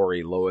alternate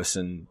story, Lois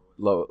and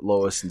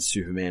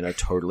Superman are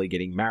totally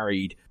getting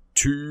married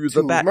to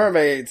the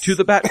mermaids, to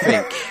the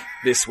Batfink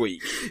this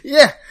week.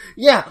 Yeah.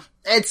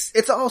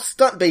 It's all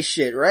stunt-based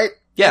shit, right?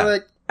 Yeah. So,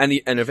 and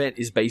an event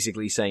is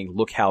basically saying,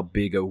 look how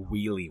big a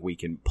wheelie we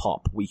can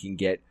pop. We can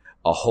get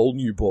a whole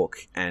new book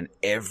and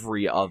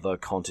every other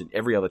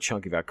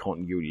chunk of our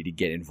continuity to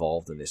get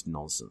involved in this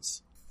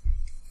nonsense.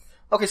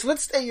 Okay, so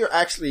let's say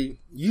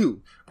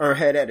you are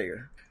head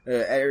editor,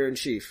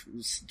 editor-in-chief,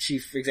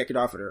 chief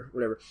executive officer,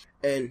 whatever,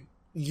 and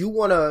you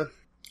wanna,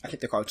 I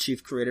think they're called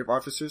chief creative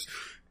officers.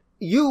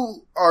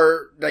 You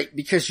are, like,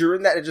 because you're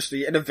in that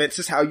industry and events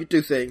is how you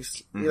do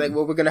things. You're like,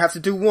 well, we're gonna have to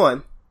do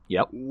one.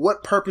 Yep.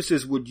 What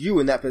purposes would you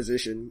in that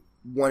position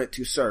want it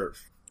to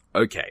serve?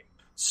 Okay,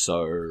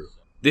 so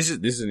this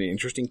is an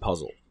interesting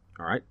puzzle.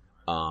 All right,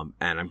 And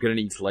I'm going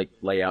to need to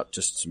lay out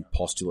just some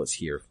postulates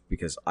here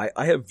because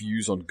I have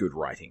views on good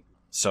writing.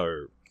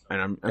 So,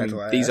 and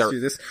these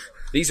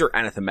are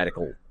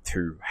anathematical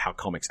to how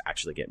comics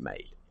actually get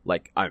made.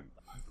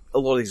 A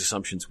lot of these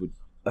assumptions would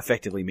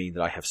effectively mean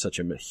that I have such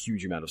a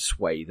huge amount of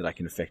sway that I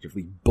can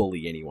effectively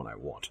bully anyone I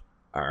want.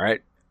 All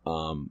right.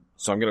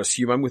 So I'm going to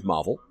assume I'm with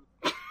Marvel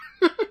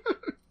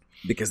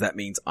because that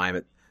means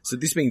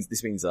this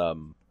means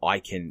I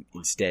can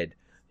instead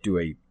do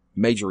a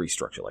major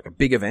restructure, like a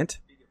big event.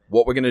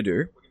 What we're going to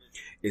do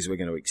is we're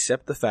going to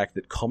accept the fact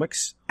that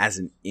comics as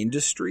an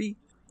industry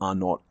are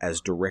not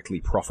as directly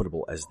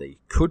profitable as they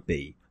could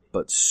be,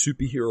 but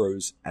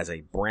superheroes as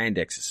a brand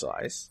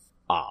exercise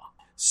are.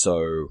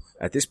 So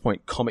at this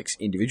point, comics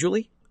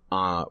individually,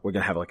 we're going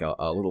to have like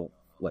a little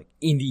like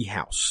indie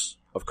house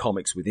of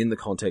comics within the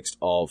context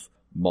of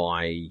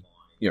my,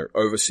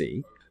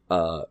 oversee,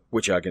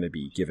 which are going to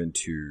be given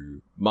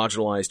to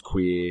marginalized,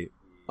 queer,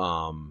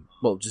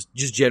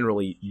 just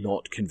generally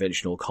not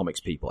conventional comics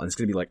people. And it's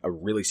going to be like a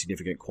really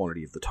significant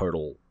quantity of the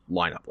total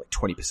lineup, like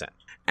 20%.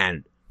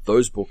 And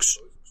those books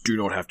do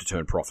not have to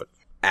turn profit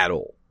at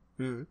all.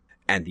 Mm.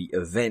 And the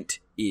event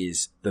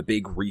is the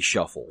big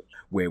reshuffle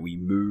where we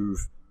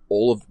move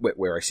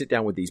where I sit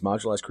down with these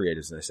marginalized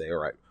creators and I say, all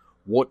right,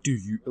 what do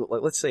you,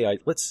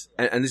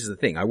 and this is the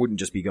thing, I wouldn't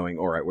just be going,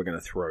 all right, we're going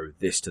to throw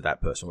this to that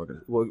person.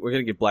 We're going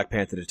to give Black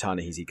Panther to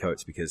Ta-Nehisi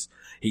Coates because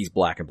he's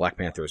black and Black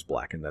Panther is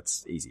black and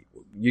that's easy.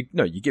 You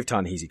give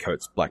Ta-Nehisi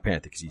Coates Black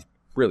Panther because he's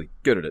really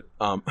good at it.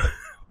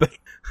 But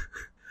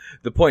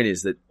the point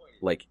is that,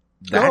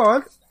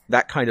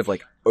 that kind of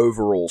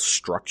overall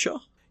structure,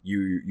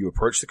 you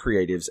approach the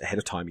creatives ahead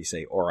of time, you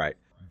say, all right,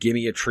 give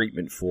me a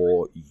treatment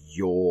for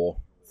your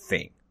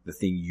thing, the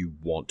thing you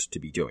want to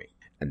be doing.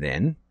 And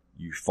then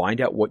you find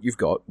out what you've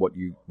got, what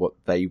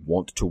they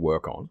want to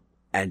work on,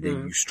 and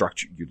then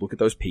you look at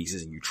those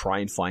pieces and you try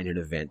and find an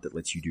event that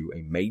lets you do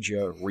a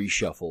major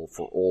reshuffle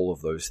for all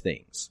of those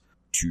things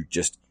to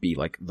just be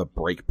like the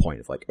break point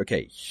of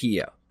okay,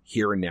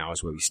 here and now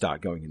is where we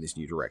start going in this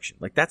new direction.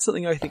 That's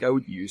something I think I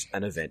would use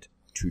an event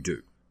to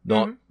do.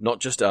 Not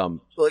just,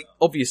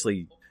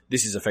 obviously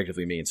this is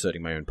effectively me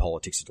inserting my own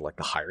politics into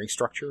the hiring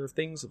structure of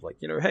things of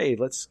hey,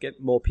 let's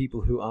get more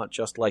people who aren't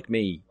just like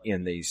me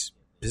in these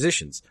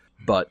positions.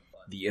 But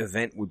the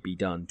event would be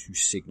done to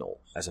signal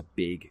as a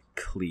big,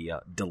 clear,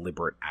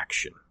 deliberate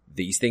action.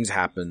 These things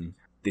happen.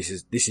 This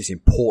is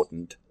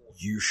important.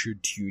 You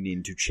should tune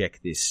in to check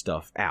this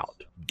stuff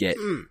out. Get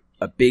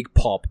a big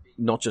pop,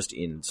 not just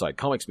inside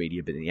comics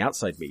media, but in the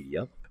outside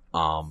media.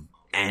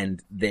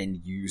 And then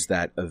use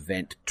that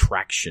event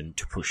traction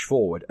to push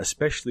forward,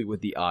 especially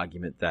with the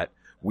argument that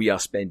we are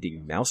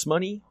spending mouse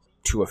money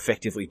to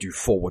effectively do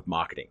forward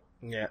marketing.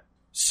 Yeah.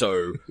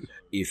 So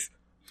if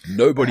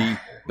nobody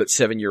but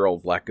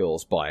 7-year-old black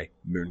girls buy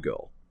Moon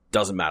Girl,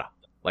 doesn't matter.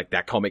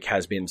 That comic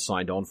has been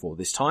signed on for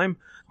this time.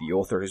 The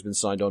author has been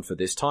signed on for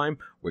this time.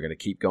 We're going to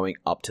keep going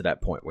up to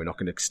that point. We're not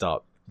going to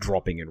start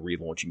dropping and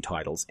relaunching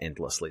titles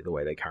endlessly the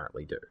way they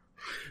currently do.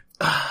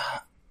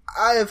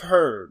 I have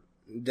heard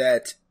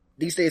that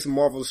these days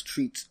Marvel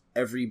treats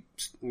every,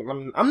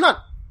 I'm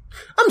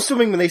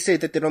assuming when they say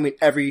that they don't mean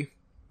every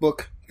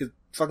book, because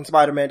fucking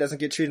Spider-Man doesn't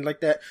get treated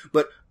like that,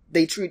 but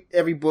they treat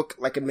every book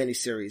like a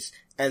miniseries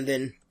and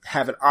then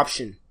have an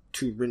option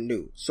to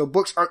renew. So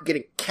books aren't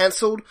getting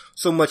canceled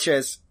so much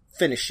as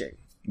finishing.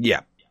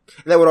 Yeah.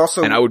 And that would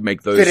also and I would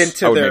make those, fit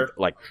into their,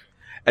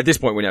 at this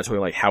point we're now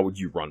talking how would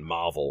you run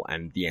Marvel?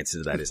 And the answer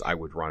to that is I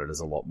would run it as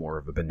a lot more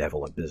of a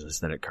benevolent business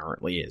than it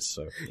currently is.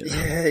 So,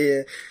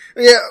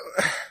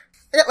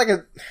 Yeah,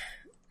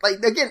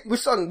 again, we're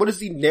talking, what is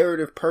the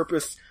narrative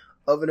purpose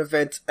of an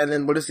event, and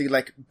then what is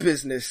the,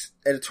 business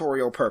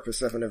editorial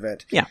purpose of an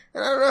event? Yeah.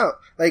 And I don't know.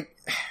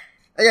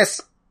 I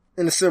guess,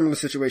 in a similar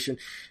situation,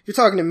 if you're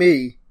talking to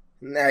me,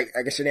 I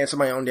guess you'd answer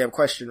my own damn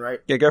question, right?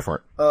 Yeah, go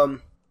for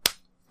it.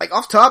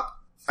 Off top,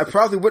 I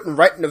probably wouldn't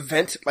write an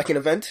event like an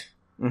event.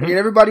 Mm-hmm. I get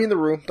everybody in the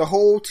room, the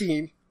whole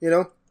team,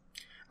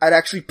 I'd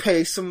actually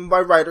pay some of my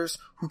writers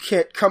who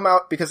can't come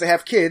out because they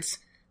have kids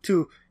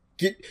to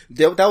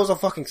that was a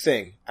fucking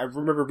thing. I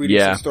remember reading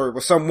some story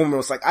where some woman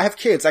was like, I have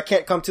kids, I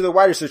can't come to the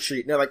writer's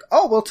retreat. And they're like,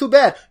 oh, well, too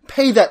bad.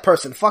 Pay that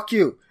person. Fuck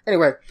you.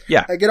 Anyway,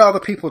 I get all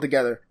the people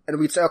together and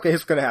we'd say, okay,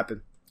 here's what's gonna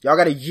happen. Y'all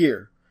got a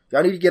year.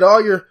 Y'all need to get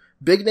all your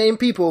big name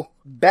people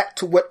back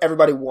to what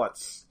everybody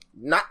wants.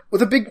 Not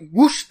with a big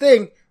whoosh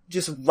thing,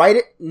 just write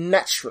it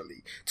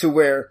naturally to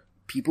where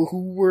people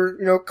who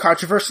were,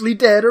 controversially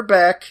dead are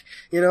back,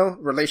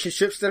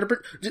 relationships that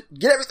are, just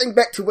get everything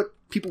back to what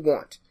people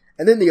want.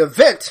 And then the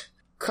event,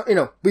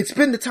 we'd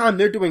spend the time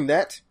they're doing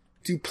that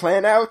to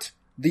plan out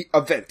the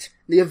event.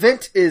 The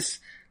event is,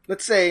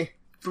 let's say,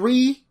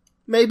 3,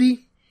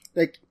 maybe,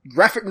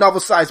 graphic novel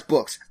sized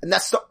books. And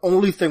that's the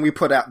only thing we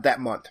put out that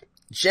month.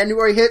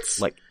 January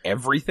hits.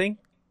 Everything?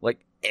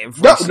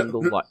 Every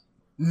single line?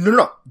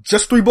 No.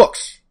 Just 3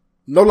 books.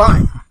 No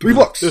line. 3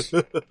 books.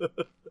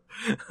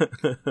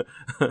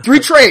 3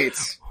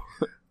 trades.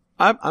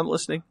 I'm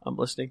listening.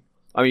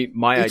 I mean,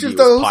 my idea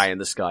was pie in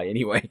the sky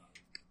anyway.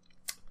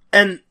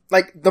 And,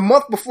 the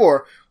month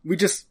before,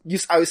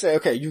 I would say,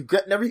 okay, you've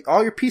gotten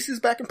all your pieces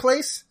back in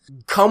place.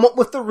 Come up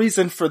with a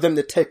reason for them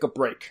to take a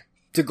break,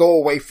 to go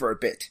away for a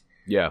bit.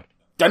 Yeah.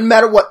 Doesn't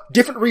matter what,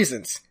 different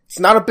reasons. It's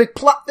not a big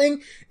plot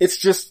thing. It's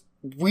just,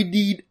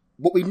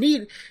 what we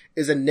need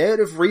is a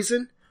narrative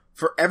reason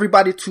for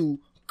everybody to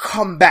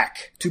come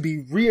back, to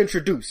be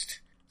reintroduced,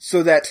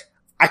 so that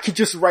I could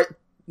just write,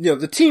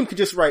 the team could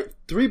just write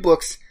 3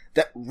 books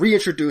that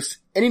reintroduce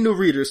any new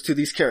readers to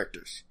these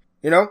characters,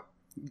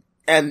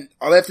 And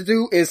all they have to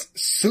do is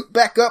suit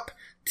back up,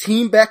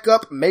 team back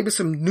up, maybe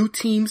some new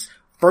teams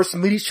first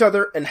meet each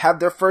other and have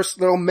their first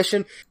little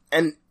mission.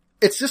 And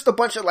it's just a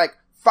bunch of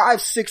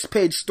 5-6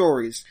 page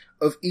stories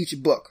of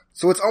each book.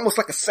 So it's almost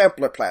like a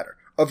sampler platter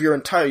of your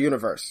entire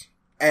universe.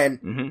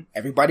 And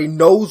everybody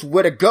knows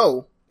where to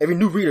go. Every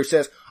new reader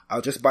says,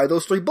 I'll just buy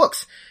those 3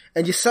 books.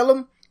 And you sell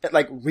them at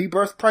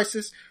Rebirth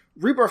prices.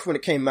 Rebirth, when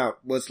it came out,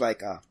 was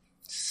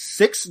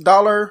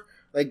 $6,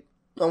 I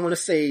want to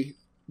say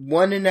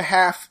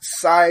 1.5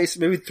 size,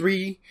 maybe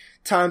 3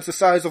 times the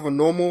size of a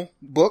normal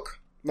book,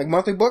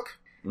 monthly book.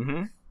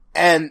 Mm-hmm.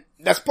 And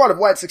that's part of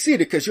why it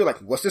succeeded, because you're like,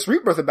 what's this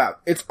Rebirth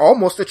about? It's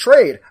almost a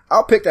trade.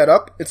 I'll pick that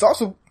up. It's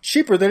also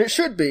cheaper than it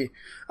should be.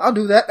 I'll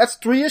do that. That's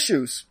 3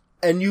 issues.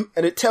 And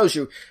it tells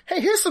you,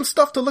 hey, here's some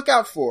stuff to look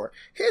out for.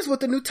 Here's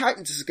what the new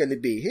Titans is going to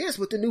be. Here's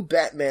what the new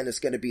Batman is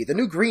going to be. The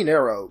new Green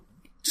Arrow.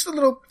 Just a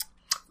little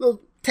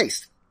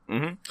taste.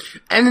 Mm-hmm.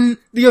 And in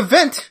the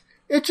event,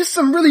 it's just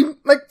some really,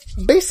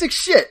 basic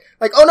shit.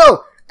 Oh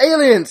no,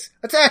 aliens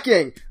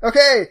attacking.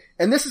 Okay.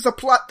 And this is a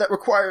plot that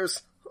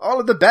requires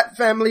all of the Bat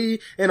family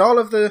and all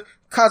of the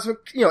cosmic,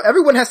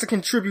 everyone has to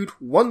contribute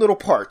one little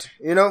part,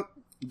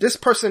 This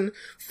person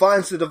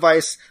finds the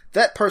device.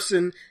 That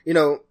person,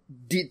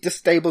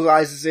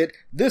 destabilizes it.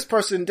 This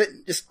person,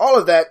 just all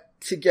of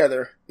that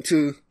together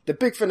to the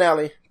big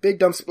finale, big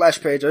dumb splash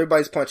page.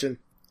 Everybody's punching.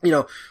 We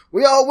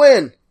all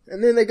win.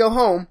 And then they go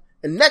home.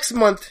 And next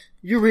month,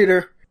 you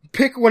reader,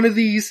 pick one of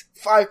these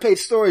 5-page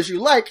stories you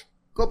like,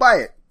 go buy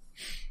it.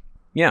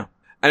 Yeah.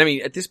 And I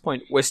mean, at this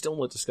point, we're still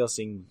not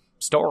discussing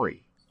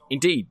story.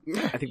 Indeed,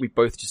 I think we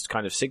both just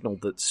kind of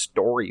signaled that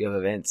story of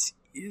events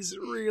is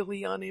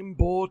really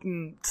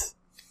unimportant.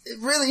 It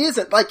really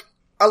isn't.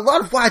 A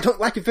lot of why I don't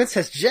like events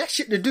has jack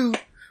shit to do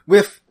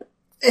with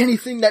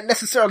anything that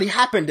necessarily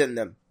happened in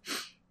them.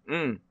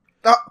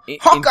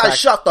 Hawkeye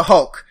shot the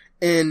Hulk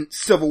in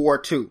Civil War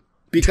 2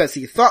 because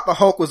he thought the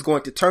Hulk was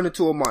going to turn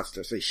into a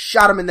monster, so he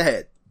shot him in the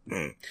head.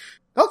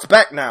 Hulk's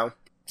back now.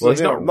 So well,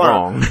 he's not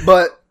wrong.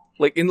 But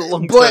in the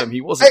long term,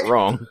 he wasn't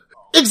wrong.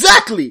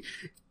 Exactly.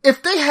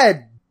 If they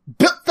had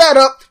built that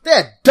up, they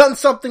had done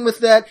something with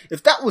that,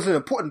 if that was an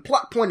important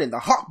plot point in the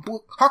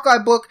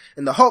Hawkeye book,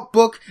 and the Hulk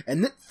book,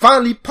 and it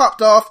finally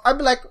popped off, I'd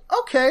be like,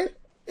 okay,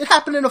 it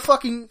happened in a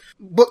fucking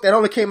book that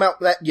only came out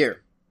that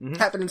year. It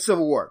happened in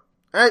Civil War.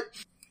 Alright?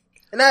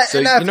 And now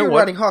if you're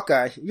writing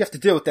Hawkeye, you have to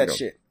deal with that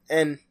shit.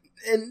 And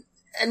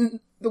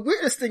the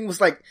weirdest thing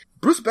was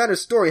Bruce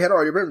Banner's story had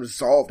already been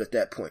resolved at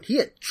that point. He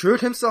had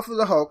cured himself of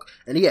the Hulk,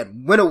 and he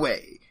had went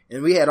away.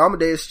 And we had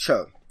Amadeus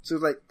Cho. So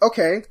it was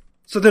okay.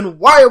 So then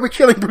why are we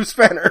killing Bruce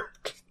Banner?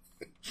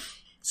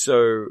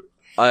 So,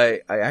 I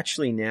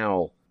actually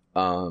now,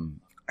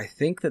 I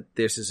think that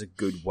this is a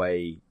good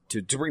way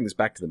to bring this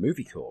back to the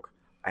movie talk.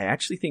 I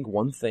actually think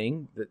one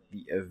thing that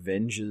the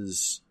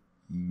Avengers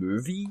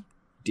movie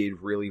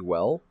did really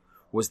well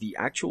was the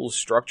actual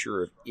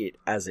structure of it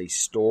as a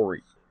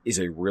story is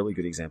a really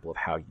good example of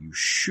how you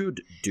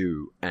should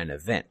do an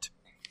event.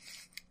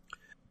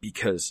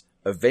 Because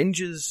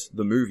Avengers,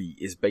 the movie,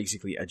 is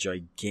basically a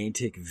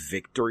gigantic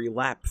victory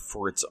lap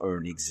for its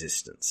own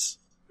existence.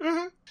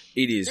 Mm-hmm.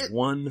 It is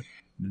one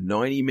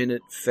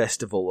 90-minute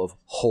festival of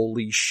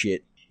holy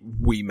shit,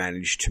 we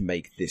managed to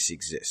make this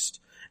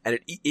exist. And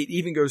it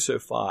even goes so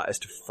far as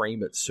to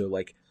frame it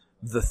so,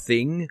 the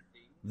thing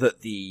that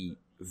the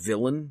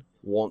villain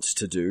wants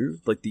to do,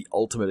 the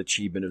ultimate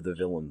achievement of the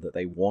villain that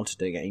they wanted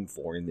to aim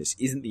for in this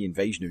isn't the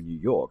invasion of New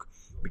York,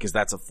 because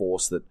that's a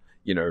force that,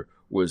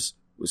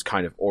 was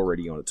kind of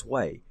already on its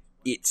way.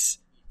 It's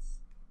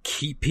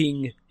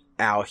keeping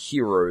our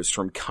heroes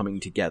from coming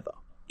together.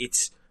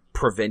 It's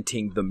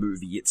preventing the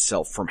movie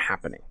itself from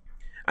happening.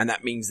 And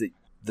that means that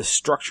the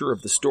structure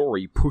of the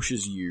story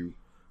pushes you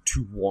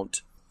to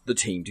want the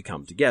team to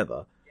come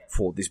together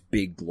for this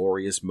big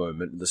glorious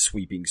moment, the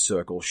sweeping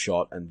circle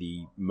shot, and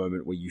the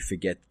moment where you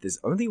forget there's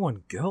only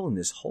one girl in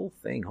this whole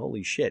thing.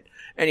 Holy shit.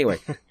 Anyway,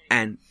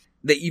 and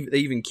they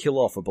even kill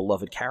off a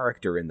beloved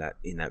character in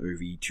that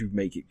movie to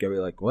make it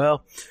go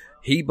well,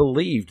 he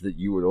believed that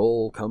you would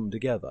all come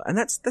together. And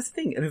that's the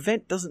thing. An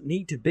event doesn't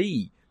need to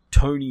be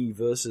Tony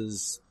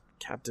versus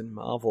Captain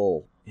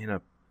Marvel in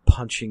a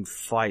punching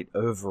fight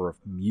over a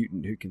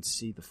mutant who can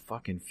see the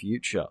fucking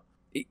future.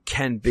 It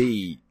can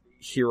be,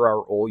 here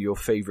are all your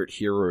favorite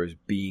heroes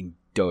being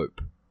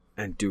dope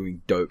and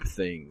doing dope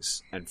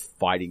things and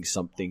fighting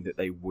something that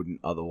they wouldn't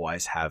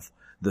otherwise have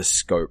the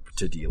scope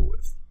to deal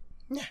with.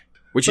 Yeah.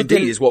 Which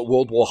indeed is what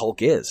World War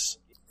Hulk is.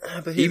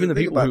 Even the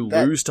people who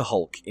lose to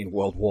Hulk in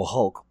World War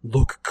Hulk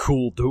look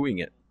cool doing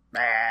it.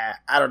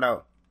 I don't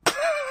know.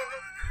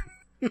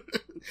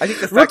 I think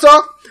the Real fact,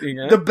 talk, you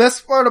know? the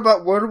best part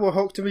about World War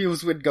Hulk to me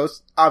was when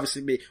Ghost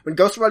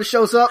Rider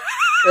shows up,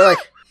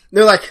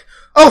 they're like,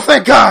 oh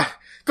thank God,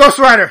 Ghost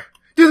Rider,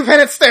 do the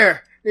penance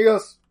stare. He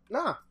goes,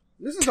 nah,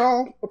 this is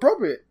all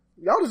appropriate.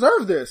 Y'all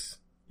deserve this.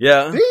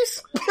 Yeah.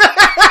 Peace.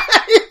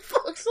 He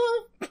fucks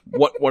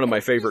up. One of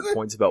my favorite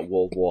points about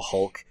World War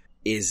Hulk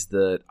is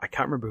that, I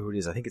can't remember who it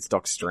is, I think it's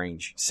Doc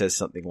Strange, says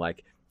something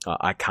like,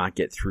 I can't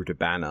get through to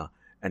Banner,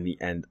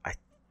 and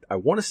I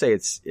want to say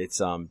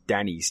it's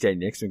Danny standing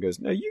next to him and goes,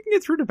 no, you can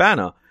get through to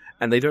Banner,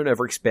 and they don't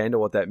ever expand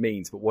on what that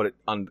means, but what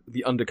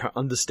the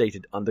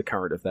understated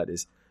undercurrent of that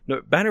is,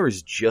 no, Banner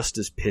is just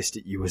as pissed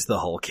at you as the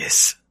Hulk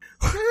is.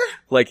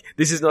 Like,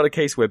 this is not a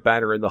case where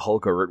Banner and the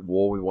Hulk are at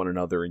war with one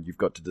another and you've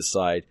got to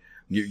decide,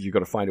 you've got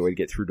to find a way to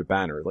get through to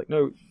Banner. Like,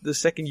 no, the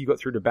second you got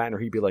through to Banner,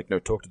 he'd be like, no,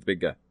 talk to the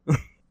big guy.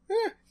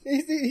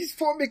 He's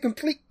for me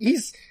complete,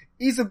 he's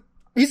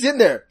in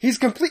there. He's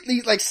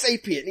completely, like,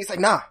 sapient. He's like,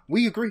 nah,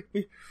 we agree.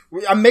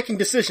 I'm making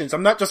decisions.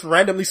 I'm not just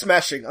randomly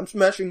smashing. I'm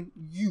smashing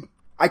you.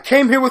 I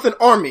came here with an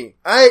army.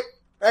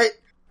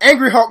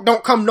 Angry Hulk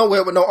don't come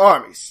nowhere with no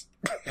armies.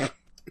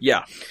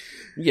 Yeah,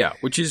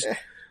 which is,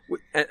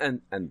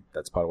 and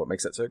that's part of what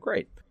makes that so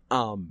great.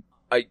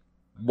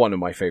 One of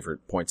my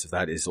favorite points of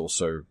that is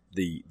also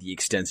the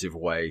extensive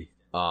way,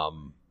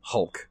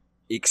 Hulk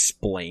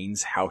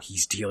explains how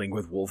he's dealing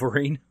with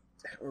Wolverine.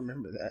 I don't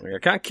remember that. Like, I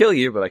can't kill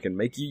you, but I can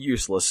make you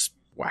useless.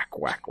 Whack,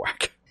 whack,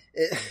 whack.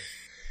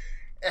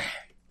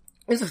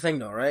 Here's the thing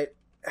though, right?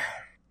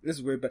 This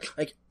is weird, but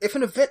like, if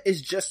an event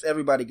is just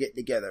everybody getting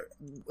together,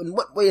 in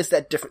what way is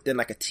that different than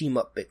like a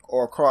team-up book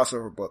or a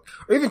crossover book?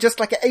 Or even just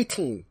like an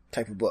A-Team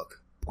type of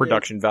book?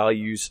 Production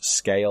values,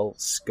 scale,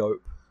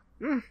 scope.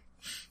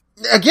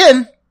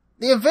 Again,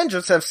 the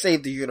Avengers have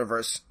saved the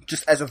universe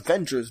just as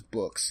Avengers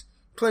books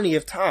plenty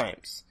of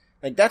times.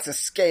 Like, that's a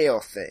scale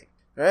thing,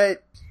 right?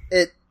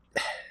 That's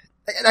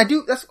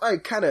why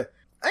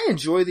I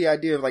enjoy the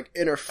idea of like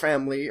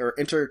inter-family or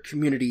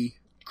inter-community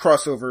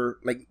crossover,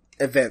 like,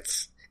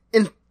 events.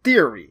 In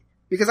theory.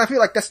 Because I feel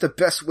like that's the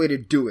best way to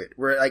do it.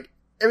 Where, like,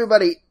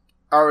 everybody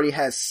already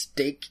has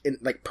stake in,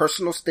 like,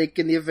 personal stake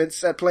in the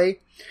events at play.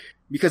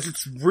 Because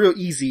it's real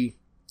easy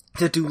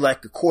to do,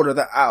 like, a Court of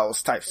the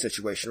Owls type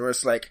situation. Where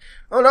it's like,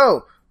 oh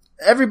no,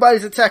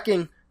 everybody's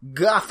attacking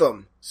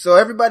Gotham. So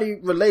everybody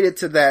related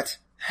to that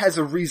has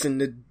a reason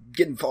to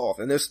get involved.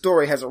 And their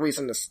story has a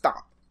reason to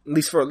stop. At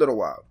least for a little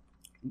while.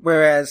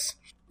 Whereas,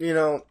 you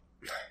know,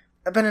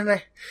 it's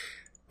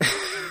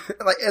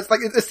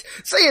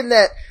saying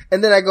that,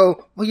 and then I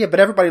go, well, yeah,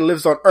 but everybody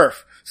lives on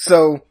Earth,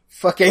 so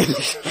fucking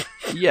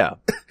yeah.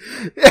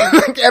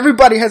 Like,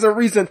 everybody has a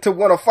reason to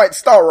want to fight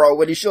Starro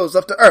when he shows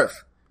up to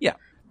Earth. Yeah,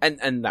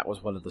 and that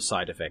was one of the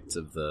side effects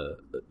of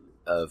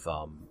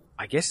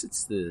I guess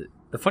it's the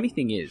funny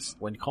thing is,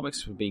 when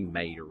comics were being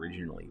made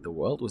originally, the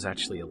world was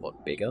actually a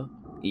lot bigger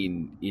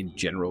in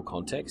general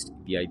context.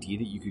 The idea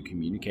that you could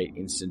communicate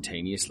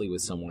instantaneously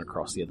with someone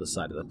across the other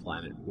side of the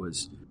planet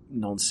was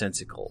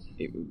nonsensical.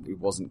 It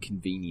wasn't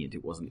convenient.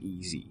 It wasn't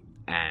easy.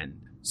 And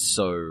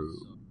so,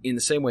 in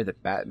the same way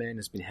that Batman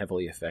has been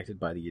heavily affected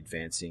by the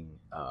advancing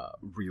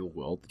real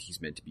world that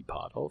he's meant to be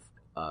part of,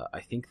 I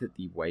think that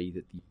the way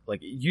that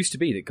it used to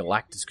be that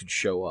Galactus could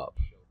show up,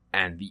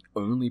 and the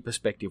only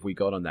perspective we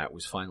got on that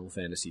was Final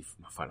Fantasy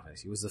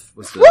was the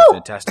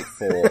Fantastic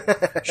Four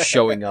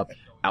showing up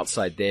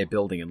outside their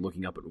building and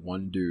looking up at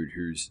one dude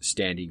who's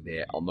standing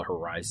there on the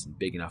horizon,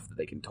 big enough that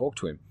they can talk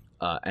to him.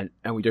 And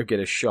we don't get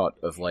a shot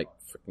of, like,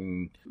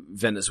 freaking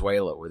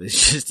Venezuela, where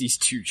there's just these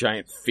two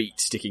giant feet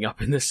sticking up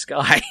in the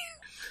sky.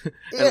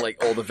 And,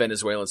 like, all the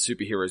Venezuelan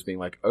superheroes being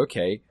like,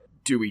 okay,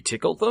 do we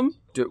tickle them?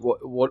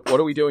 What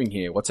are we doing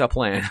here? What's our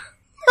plan?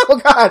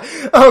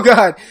 Oh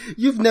god.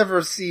 You've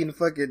never seen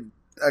fucking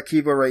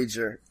Akiba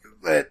Ranger.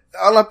 But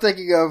all I'm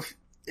thinking of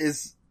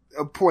is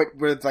a point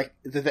where, like,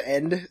 the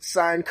end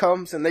sign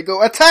comes and they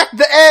go, attack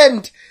the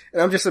end!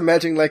 And I'm just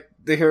imagining, like,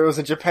 the heroes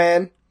in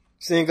Japan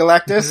seeing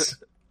Galactus.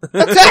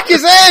 Attack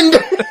his end!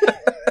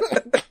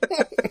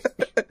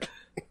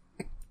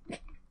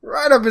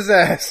 Right up his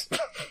ass.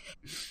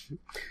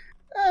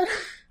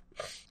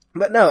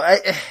 But no,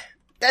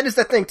 that is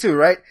the thing too,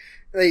 right?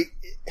 Like,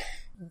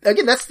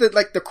 again, that's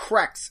the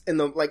cracks in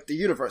the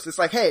universe. It's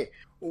like, hey,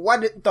 why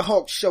did the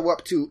Hulk show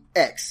up to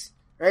X?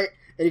 Right?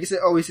 And you can say,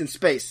 oh, he's in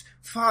space.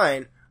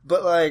 Fine.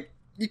 But, like,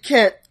 you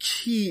can't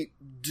keep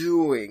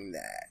doing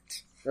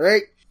that.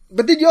 Right?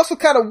 But then you also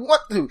kind of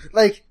want to.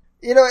 Like,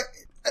 you know,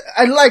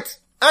 I liked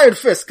Iron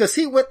Fist, cause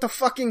he went to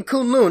fucking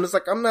Kunlun. It's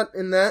like, I'm not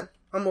in that.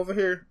 I'm over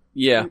here.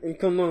 Yeah. In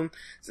Kunlun.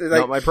 So,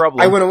 like, not my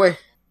problem. I went away.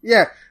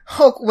 Yeah.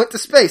 Hulk went to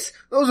space.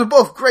 Those are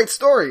both great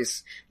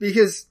stories.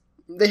 Because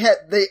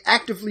they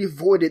actively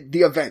avoided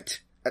the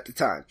event at the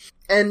time.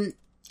 And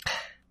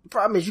the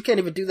problem is you can't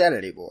even do that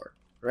anymore.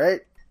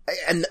 Right?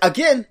 And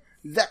again,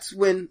 that's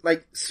when,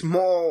 like,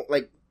 small,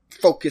 like,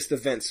 focused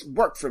events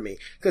work for me.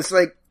 Cause,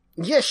 like,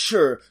 yeah,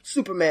 sure,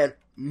 Superman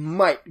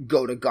might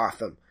go to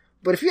Gotham.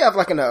 But if you have,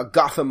 like, a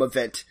Gotham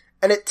event,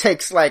 and it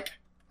takes, like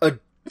a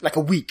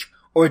week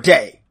or a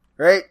day,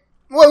 right?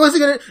 What was he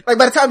gonna, like,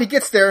 by the time he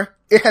gets there,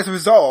 it has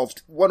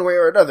resolved one way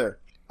or another.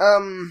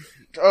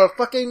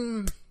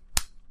 Fucking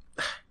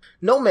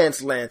No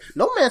Man's Land.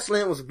 No Man's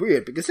Land was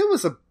weird because it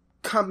was a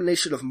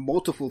combination of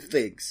multiple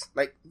things.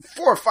 Like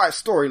 4 or 5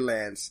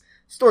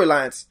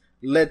 storylines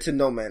led to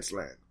No Man's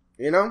Land,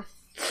 you know?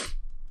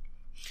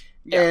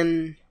 Yeah.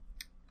 And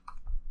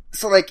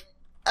so like,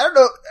 I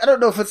don't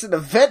know if it's an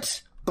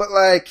event, but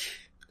like,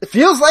 it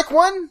feels like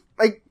one.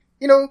 Like,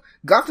 you know,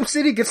 Gotham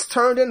City gets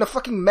turned into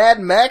fucking Mad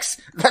Max.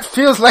 That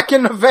feels like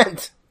an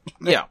event.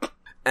 Yeah.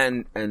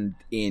 And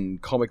in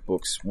comic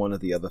books, one of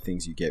the other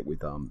things you get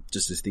with,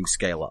 just as things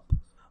scale up,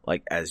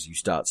 like as you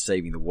start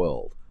saving the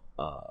world,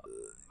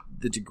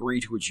 the degree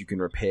to which you can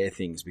repair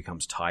things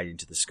becomes tied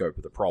into the scope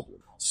of the problem.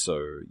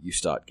 So you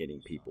start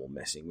getting people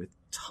messing with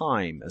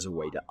time as a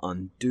way to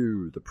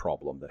undo the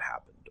problem that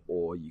happened.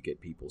 Or you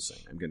get people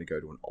saying, I'm going to go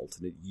to an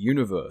alternate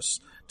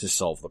universe to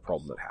solve the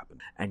problem that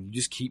happened. And you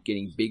just keep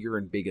getting bigger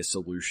and bigger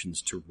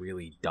solutions to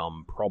really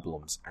dumb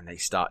problems. And they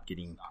start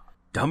getting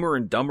dumber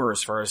and dumber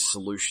as far as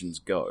solutions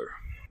go.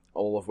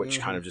 All of which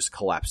kind of just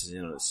collapses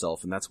in on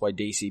itself. And that's why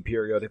DC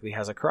periodically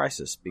has a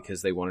crisis.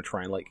 Because they want to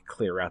try and like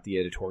clear out the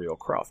editorial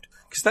craft.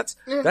 Because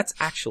that's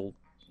actual,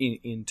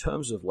 in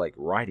terms of like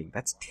writing,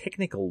 that's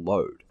technical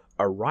load.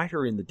 A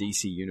writer in the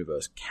DC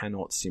universe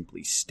cannot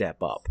simply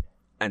step up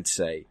and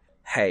say,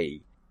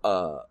 hey,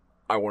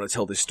 I want to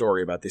tell this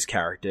story about this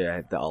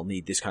character, that I'll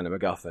need this kind of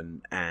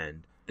MacGuffin,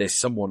 and there's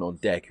someone on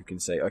deck who can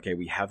say, okay,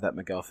 we have that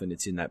MacGuffin,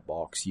 it's in that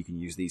box, you can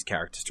use these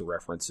characters to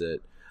reference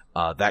it,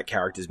 that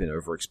character's been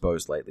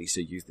overexposed lately,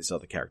 so use this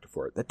other character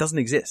for it. That doesn't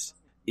exist.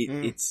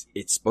 It's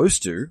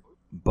supposed to,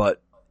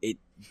 but it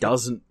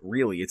doesn't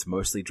really. It's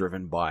mostly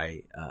driven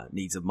by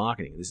needs of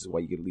marketing. This is why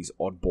you get these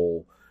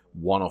oddball,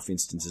 one-off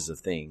instances of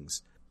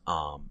things.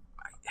 I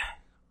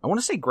want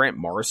to say Grant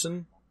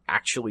Morrison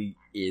actually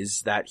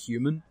is that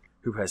human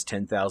who has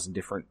 10,000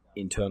 different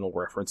internal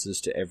references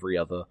to every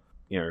other,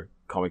 you know,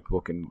 comic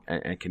book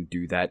and can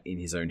do that in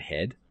his own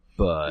head,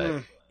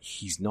 but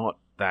he's not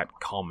that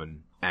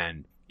common.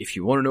 And if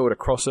you want to know what a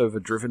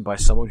crossover driven by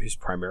someone who's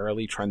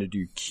primarily trying to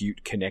do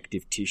cute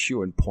connective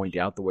tissue and point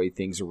out the way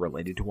things are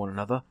related to one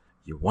another,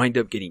 you wind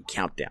up getting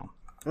Countdown.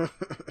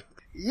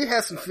 You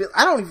have some feel.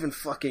 I don't even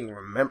fucking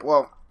remember.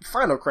 Well,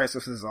 Final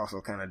Crisis is also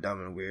kind of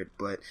dumb and weird,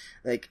 but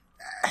like,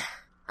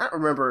 I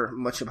don't remember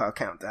much about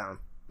Countdown.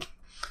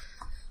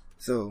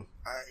 So,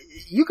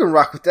 you can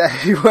rock with that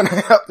if you want to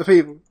help the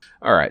people.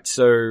 Alright,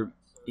 so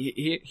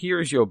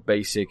here is your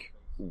basic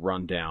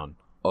rundown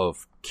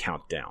of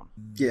Countdown.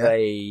 Yeah.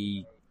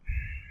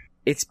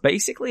 It's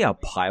basically a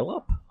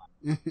pile-up.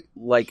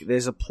 Like,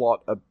 there's a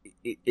plot,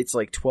 it's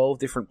like 12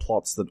 different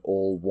plots that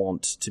all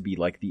want to be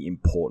like the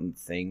important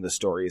thing the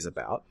story is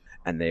about,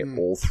 and they're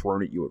all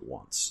thrown at you at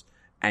once.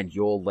 And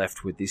you're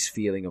left with this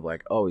feeling of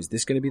like, oh, is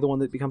this going to be the one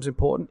that becomes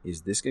important?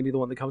 Is this going to be the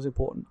one that becomes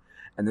important?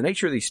 And the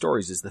nature of these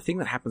stories is the thing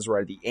that happens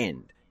right at the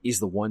end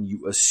is the one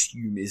you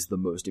assume is the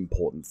most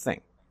important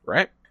thing,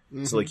 right?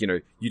 Mm-hmm. So like, you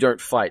know, you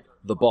don't fight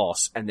the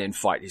boss and then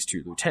fight his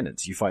 2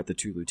 lieutenants. You fight the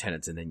 2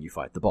 lieutenants and then you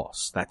fight the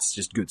boss. That's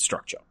just good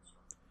structure.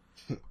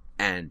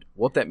 And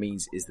what that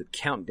means is that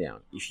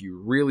Countdown, if you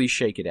really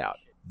shake it out,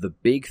 the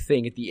big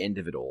thing at the end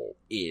of it all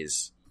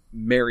is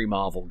Mary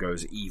Marvel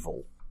goes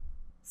evil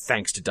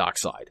thanks to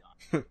Darkseid.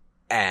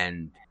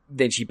 And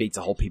then she beats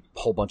a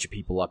whole bunch of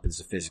people up as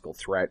a physical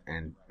threat,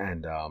 and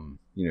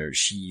you know,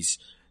 she's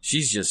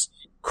just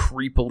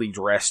creepily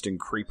dressed and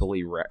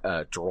creepily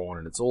drawn,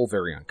 and it's all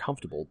very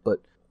uncomfortable.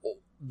 But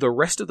the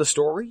rest of the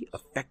story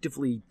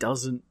effectively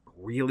doesn't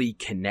really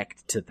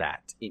connect to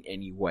that in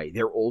any way.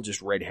 They're all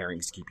just red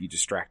herrings to keep you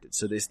distracted.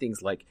 So there's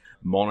things like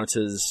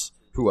monitors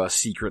who are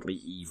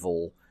secretly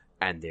evil,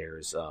 and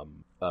there's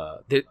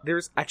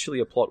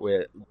actually a plot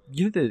where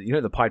you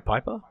know the Pied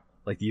Piper,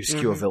 like the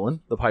obscure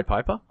villain, the Pied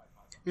Piper.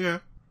 Yeah.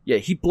 Yeah,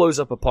 he blows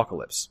up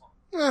Apocalypse.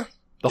 Yeah,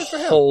 the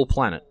whole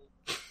planet.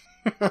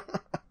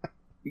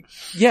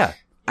 Yeah.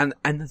 And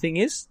the thing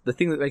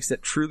that makes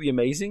that truly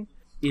amazing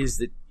is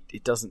that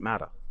it doesn't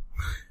matter.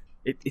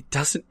 It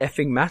doesn't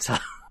effing matter.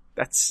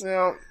 That's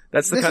the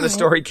kind of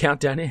story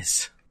Countdown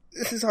is.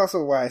 This is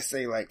also why I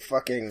say, like,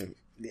 fucking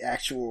the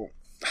actual...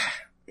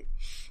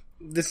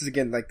 This is,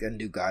 again, like a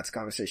New Gods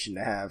conversation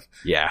to have.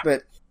 Yeah.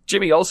 But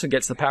Jimmy Olsen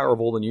gets the power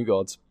of all the New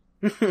Gods.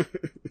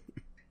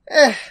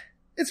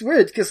 It's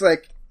weird, because,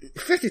 like,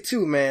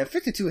 52, man,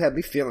 52 had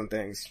me feeling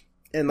things.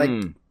 And, like,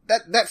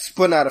 that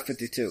spun out of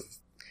 52.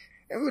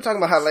 And we were talking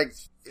about how, like,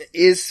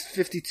 is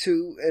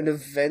 52 an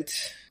event?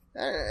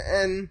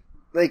 And,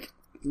 like,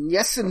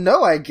 yes and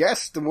no, I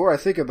guess, the more I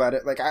think about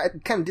it. Like, I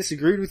kind of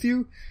disagreed with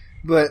you,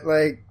 but,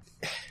 like,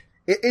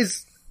 it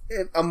is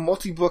a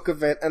multi-book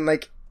event, and,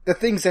 like, the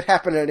things that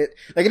happen in it,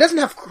 like, it doesn't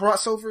have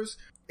crossovers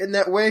in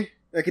that way.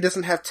 Like, it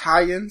doesn't have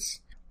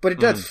tie-ins, but it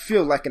does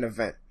feel like an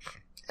event.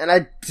 And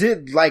I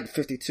did like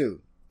 52.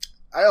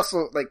 I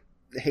also, like,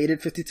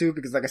 hated 52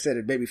 because, like I said,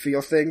 it made me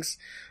feel things.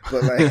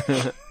 But,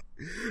 like,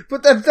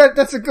 but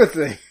that's a good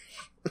thing.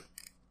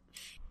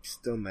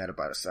 Still mad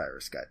about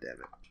Osiris,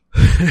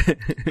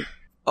 goddammit.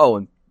 Oh,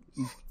 and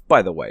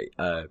by the way,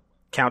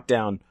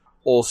 Countdown,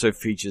 also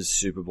features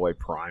Superboy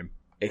Prime,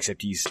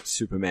 except he's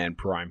Superman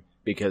Prime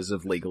because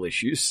of legal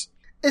issues.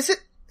 Is it?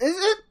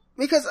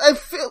 Because I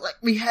feel like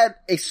we had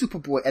a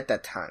Superboy at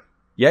that time.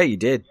 Yeah, you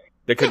did.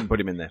 They couldn't put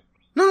him in there.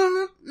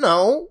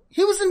 No.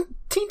 He was in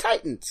Teen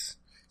Titans.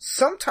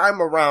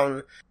 Sometime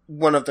around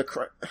one of the...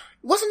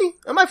 Wasn't he?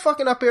 Am I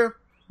fucking up here?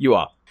 You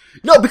are.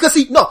 No, because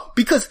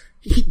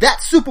that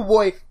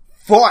Superboy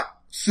fought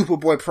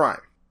Superboy Prime.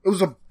 It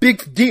was a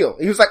big deal.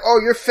 He was like, oh,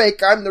 you're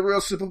fake, I'm the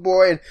real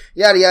Superboy, and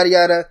yada yada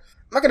yada. I'm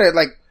not gonna,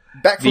 like,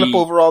 backflip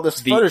over all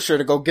this furniture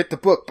to go get the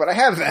book, but I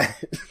have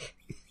that.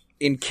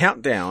 In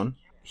Countdown,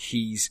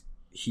 he's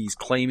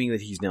claiming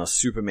that he's now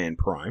Superman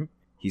Prime.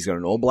 He's got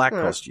an all-black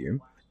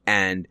costume,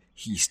 and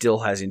he still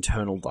has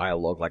internal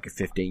dialogue like a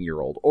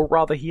 15-year-old. Or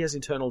rather, he has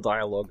internal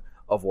dialogue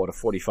of what a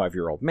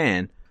 45-year-old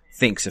man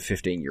thinks a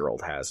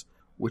 15-year-old has.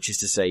 Which is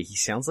to say, he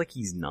sounds like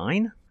he's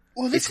 9?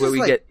 Well, it's where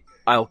we get,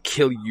 I'll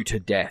kill you to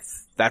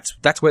death.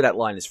 That's where that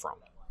line is from.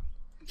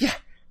 Yeah.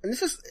 And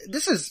this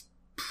is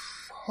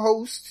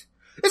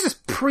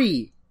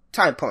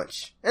pre-Time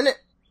Punch, isn't it?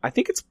 I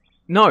think it's,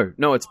 no,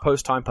 it's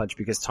post-Time Punch,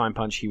 because Time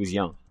Punch, he was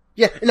young.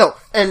 Yeah, no,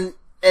 and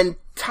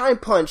Time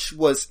Punch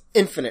was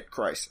Infinite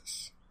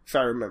Crisis, if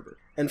I remember.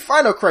 And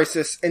Final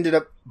Crisis ended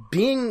up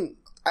being,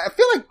 I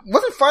feel like,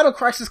 wasn't Final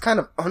Crisis kind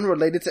of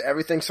unrelated to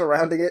everything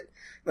surrounding it?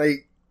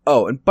 Like...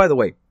 Oh, and by the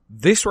way,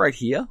 this right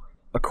here,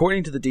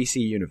 according to the DC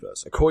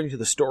Universe, according to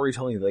the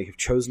storytelling that they have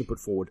chosen to put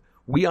forward,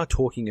 we are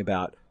talking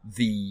about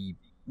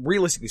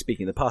realistically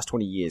speaking, the past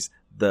 20 years,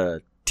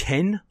 the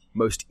 10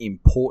 most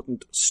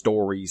important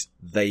stories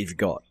they've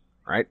got,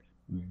 right?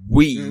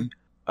 We,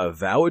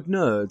 avowed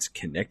nerds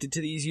connected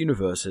to these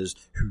universes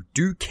who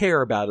do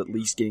care about at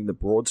least getting the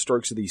broad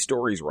strokes of these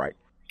stories right,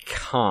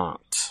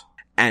 can't.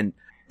 And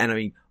I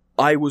mean,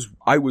 I was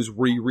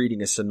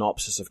rereading a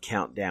synopsis of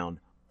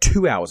Countdown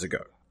 2 hours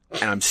ago,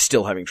 and I'm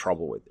still having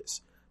trouble with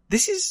this.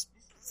 This is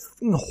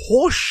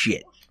horse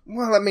shit.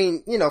 Well, I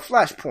mean,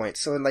 Flashpoint,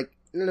 so like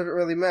none of it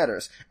really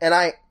matters. And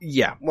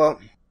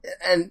well,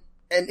 and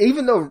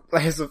even though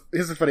here's a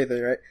funny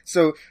thing, right?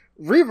 So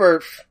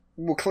Rebirth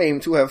will claim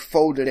to have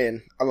folded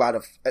in a lot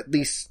of at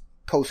least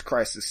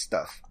post-crisis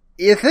stuff.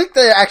 You think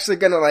they're actually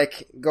gonna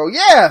like go,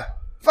 yeah,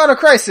 Final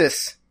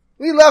Crisis,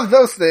 we love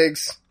those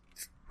things?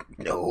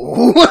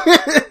 No.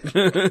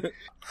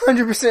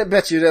 100%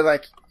 bet you they're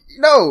like,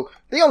 no,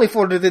 they only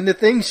folded in the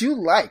things you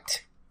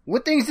liked.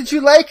 What things did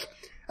you like?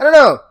 I don't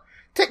know.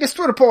 Take this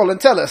Twitter poll and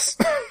tell us.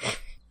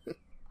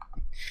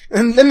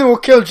 And then we'll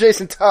kill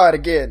Jason Todd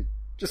again.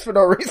 Just for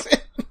no reason.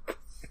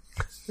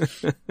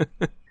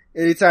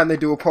 Anytime they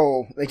do a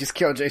poll, they just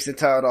kill Jason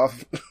Todd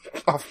off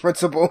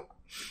principle.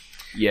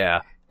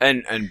 Yeah.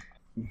 And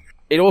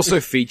it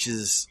also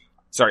features,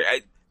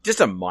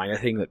 just a minor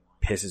thing that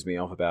pisses me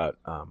off about,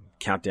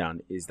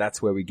 Countdown is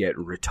that's where we get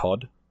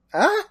retard.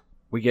 Huh?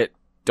 We get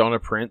Donna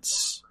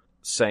Prince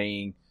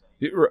saying,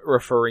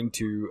 referring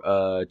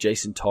to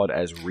Jason Todd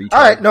as retard.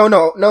 Alright,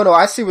 no,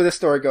 I see where this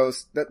story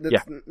goes.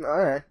 Yeah.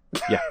 Alright.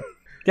 Yeah.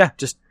 Yeah,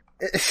 just...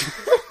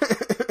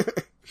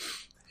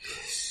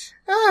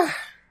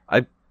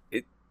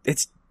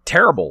 It's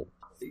terrible.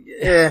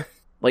 Yeah.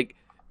 Like,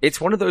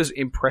 it's one of those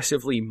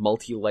impressively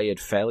multi-layered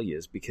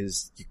failures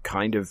because you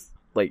kind of,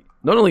 like,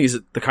 not only is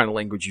it the kind of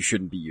language you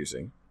shouldn't be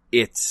using,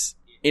 it's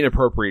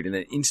inappropriate in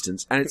that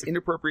instance, and it's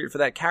inappropriate for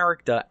that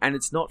character, and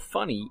it's not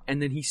funny,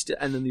 and then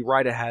and then the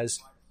writer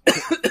has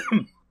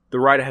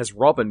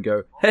Robin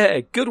go,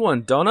 hey, good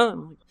one,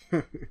 Donna.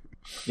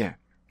 Yeah.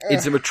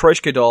 It's a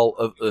Matryoshka doll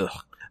of ugh.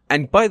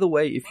 And by the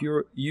way, if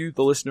you,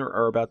 the listener,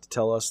 are about to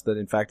tell us that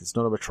in fact it's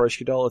not a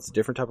Matryoshka doll, it's a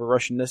different type of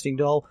Russian nesting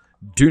doll,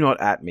 do not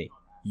at me.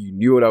 You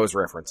knew what I was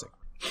referencing.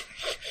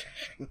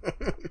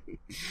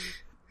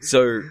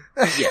 So,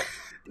 yeah.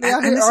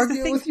 And this is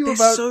the thing, with you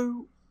about...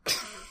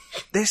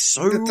 They're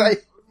so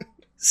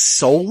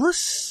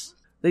soulless.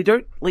 They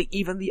don't, like,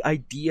 even the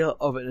idea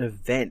of an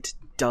event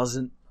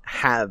doesn't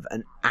have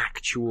an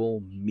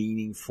actual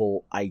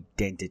meaningful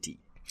identity.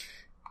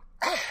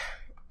 I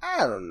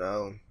don't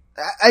know.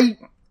 I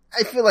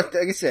feel like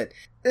I said,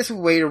 there's a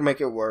way to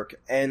make it work,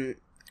 and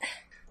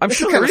I'm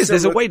sure there is.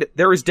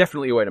 There is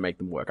definitely a way to make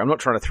them work. I'm not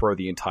trying to throw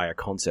the entire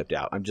concept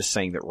out. I'm just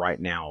saying that right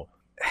now,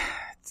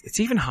 it's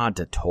even hard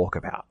to talk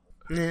about.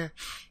 Yeah.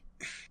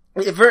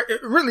 It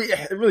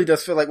really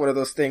does feel like one of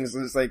those things.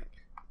 It's like,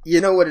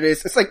 you know what it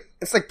is. It's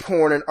like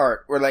porn and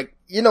art, where like,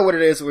 you know what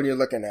it is when you're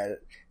looking at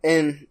it.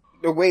 And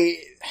the way,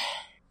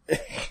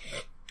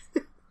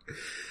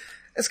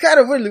 it's kind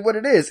of really what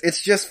it is.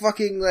 It's just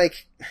fucking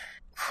like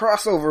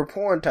crossover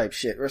porn type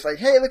shit, where it's like,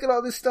 hey, look at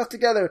all this stuff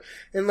together.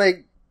 And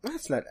like,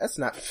 that's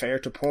not fair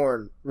to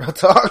porn. Real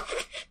talk.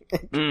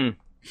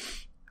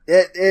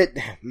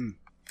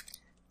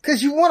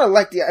 Cause you want to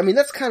like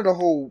that's kind of the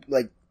whole,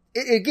 like,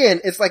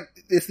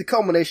 it's the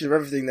culmination of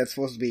everything that's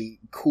supposed to be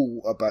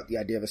cool about the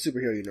idea of a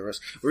superhero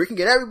universe, where you can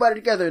get everybody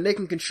together and they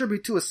can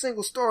contribute to a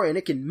single story and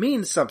it can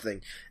mean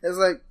something. It's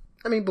like,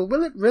 but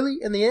will it really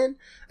in the end?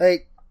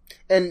 Like,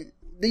 and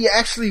do you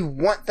actually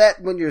want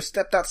that when you're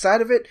stepped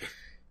outside of it?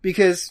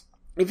 Because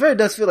it very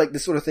does feel like the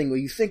sort of thing where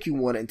you think you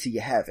want it until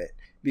you have it.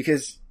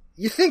 Because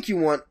you think you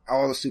want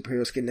all the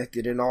superheroes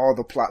connected and all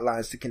the plot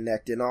lines to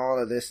connect and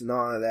all of this and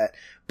all of that,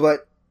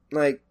 but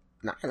like,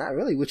 not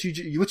really. What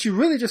you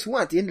really just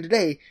want at the end of the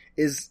day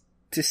is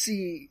to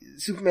see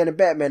Superman and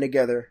Batman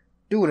together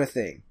doing a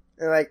thing.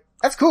 And like,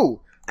 that's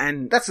cool.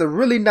 And that's a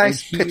really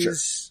nice picture.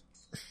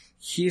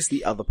 Here's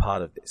the other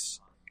part of this.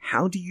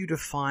 How do you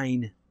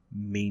define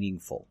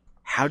meaningful?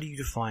 How do you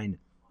define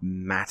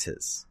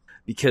matters?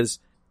 Because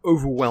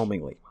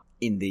overwhelmingly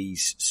in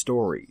these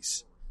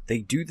stories, they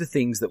do the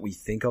things that we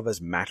think of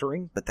as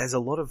mattering, but there's a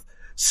lot of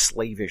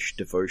slavish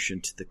devotion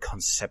to the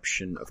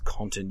conception of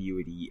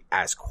continuity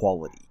as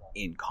quality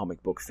in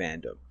comic book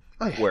fandom.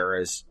 Oh, yeah.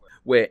 Whereas,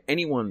 where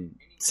anyone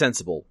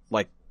sensible,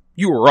 like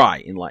you or I,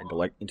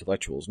 enlightened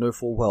intellectuals, know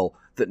full well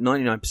that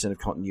 99% of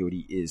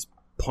continuity is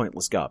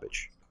pointless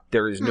garbage.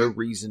 There is no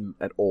reason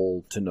at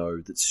all to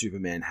know that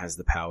Superman has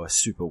the power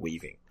super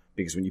weaving.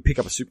 Because when you pick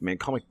up a Superman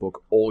comic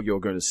book, all you're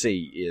going to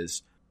see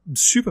is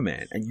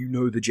Superman, and you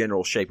know the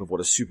general shape of what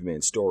a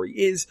Superman story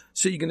is,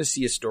 so you're going to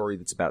see a story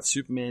that's about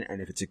Superman,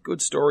 and if it's a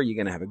good story, you're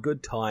going to have a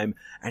good time,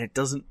 and it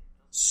doesn't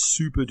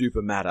super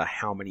duper matter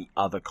how many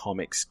other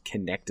comics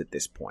connect at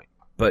this point.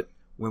 But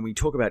when we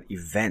talk about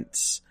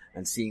events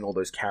and seeing all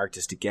those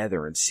characters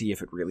together and see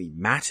if it really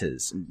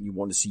matters, and you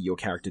want to see your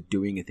character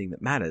doing a thing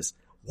that matters,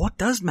 what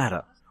does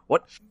matter?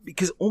 What?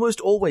 Because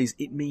almost always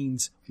it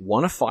means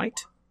won a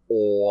fight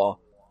or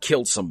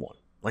killed someone.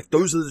 Like,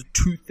 those are the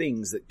two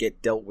things that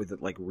get dealt with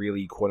that, like,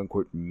 really,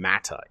 quote-unquote,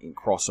 matter in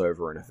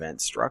crossover and event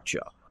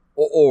structure.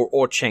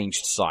 Or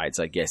changed sides,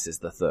 I guess, is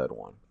the third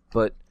one.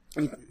 But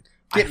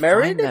get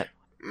married?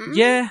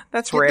 Yeah,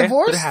 that's rare,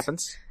 divorced? But it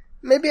happens.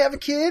 Maybe have a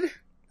kid?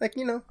 Like,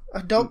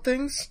 adult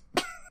things?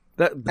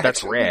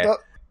 That's rare.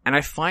 And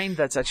I find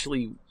that's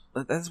one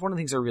of the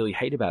things I really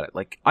hate about it.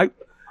 Like,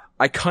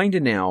 I kind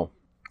of now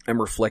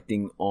am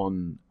reflecting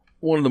on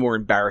one of the more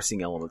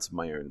embarrassing elements of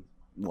my own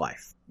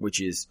life,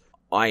 which is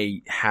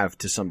I have,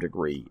 to some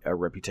degree, a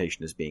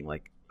reputation as being,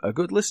 like, a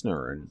good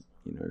listener, and,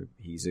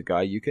 he's a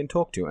guy you can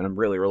talk to, and I'm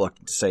really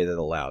reluctant to say that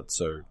aloud,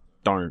 so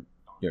don't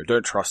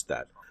trust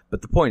that.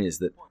 But the point is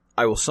that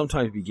I will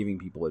sometimes be giving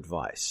people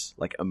advice,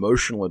 like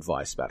emotional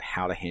advice about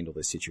how to handle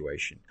this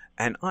situation,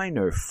 and I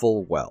know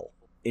full well,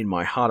 in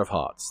my heart of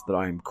hearts, that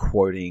I am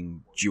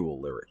quoting Jewel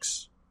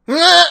lyrics.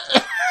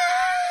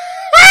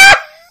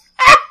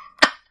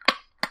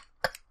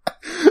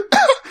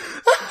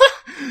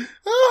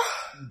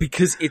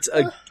 Because it's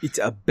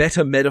a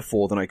better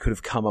metaphor than I could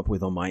have come up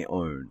with on my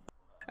own.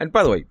 And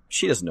by the way,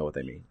 she doesn't know what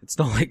they mean. It's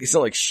not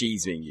like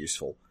she's being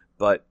useful,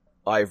 but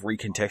I've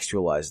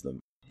recontextualized them.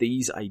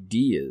 These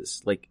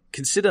ideas, like,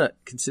 consider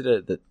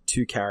the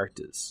two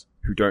characters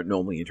who don't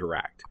normally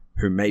interact,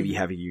 who maybe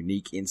have a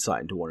unique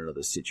insight into one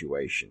another's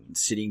situation,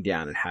 sitting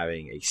down and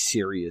having a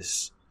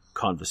serious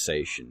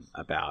conversation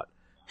about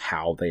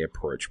how they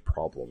approach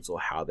problems or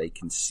how they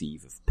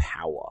conceive of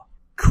power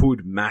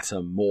could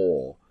matter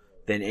more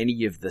than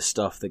any of the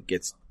stuff that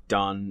gets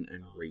done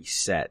and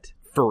reset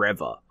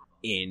forever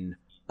in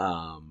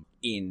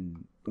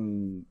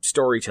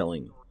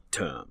storytelling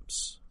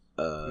terms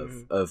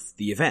of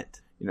the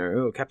event.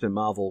 Captain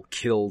Marvel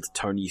killed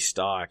Tony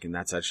Stark, and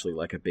that's actually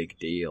like a big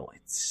deal.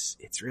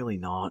 It's really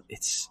not.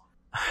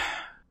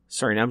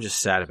 Sorry, now I'm just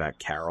sad about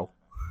Carol.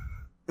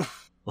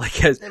 Maybe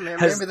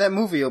that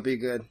movie will be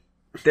good.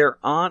 There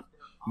aren't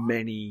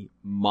many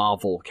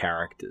Marvel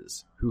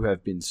characters who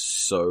have been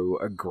so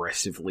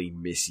aggressively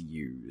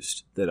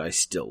misused that I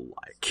still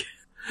like.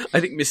 I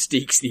think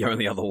Mystique's the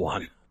only other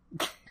one.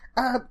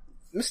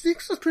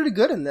 Mystique was pretty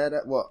good in that.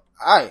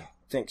 I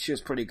think she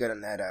was pretty good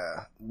in that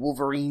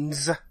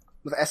Wolverines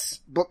with S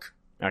book.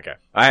 Okay,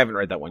 I haven't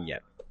read that one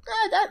yet.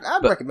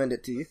 I'd recommend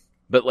it to you.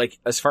 But like,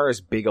 as far as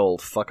big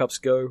old fuck-ups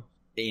go,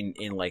 in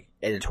like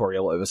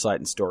editorial oversight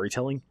and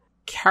storytelling,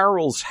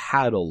 Carol's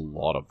had a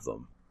lot of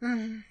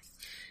them.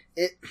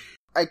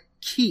 I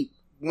keep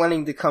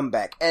wanting to come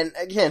back. And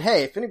again,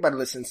 hey, if anybody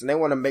listens and they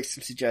want to make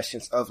some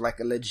suggestions of like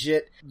a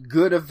legit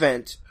good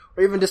event,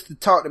 or even just to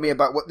talk to me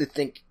about what they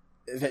think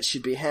events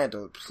should be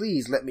handled,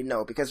 please let me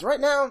know. Because right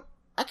now,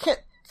 I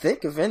can't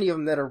think of any of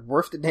them that are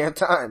worth the damn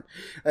time.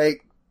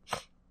 Like,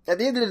 at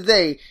the end of the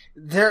day,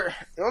 the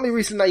only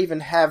reason I even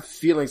have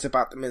feelings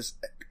about them is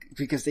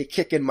because they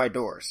kick in my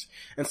doors.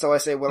 And so I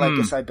say, well, I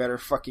guess I better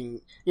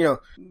fucking,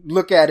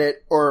 look at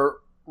it or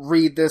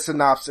read the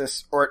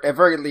synopsis, or at the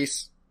very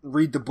least,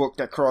 read the book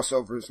that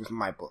crossovers with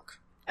my book.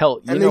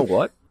 Hell, you know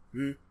what?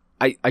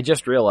 I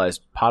just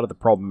realized part of the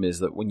problem is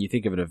that when you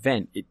think of an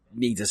event, it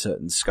needs a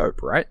certain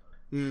scope, right?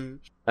 An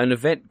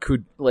event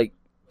could, like,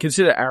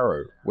 consider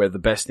Arrow, where the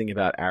best thing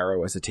about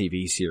Arrow as a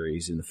TV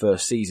series in the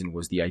first season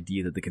was the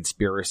idea that the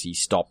conspiracy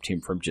stopped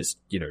him from just,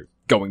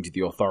 going to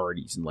the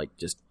authorities and, like,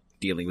 just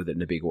dealing with it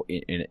in a big,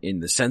 in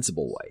the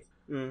sensible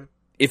way.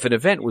 If an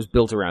event was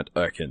built around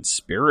a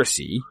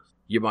conspiracy,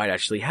 you might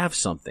actually have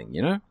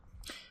something,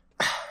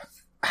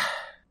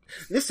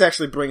 This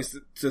actually brings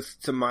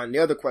to mind the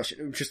other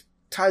question, which just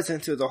ties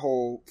into the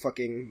whole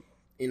fucking,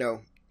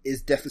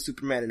 is Death of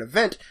Superman an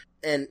event?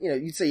 And,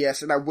 you'd say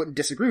yes, and I wouldn't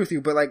disagree with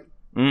you, but like,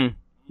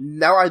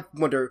 now I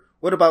wonder,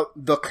 what about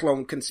the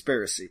clone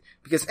conspiracy?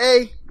 Because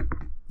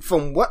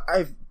from what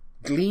I've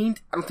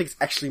gleaned, I don't think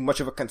it's actually much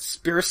of a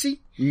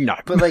conspiracy. No.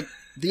 But like,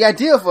 the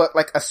idea of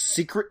a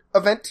secret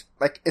event,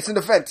 like, it's an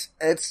event,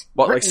 and it's...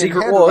 What, like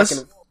Secret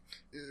Wars?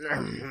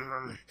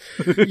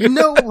 You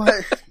know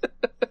what?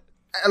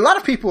 A lot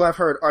of people I've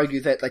heard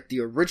argue that, like,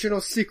 the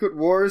original Secret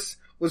Wars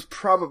was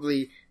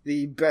probably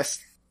the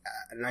best,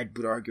 and I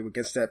would argue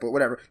against that, but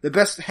whatever, the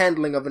best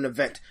handling of an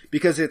event,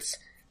 because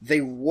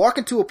they walk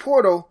into a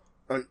portal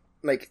on,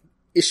 like,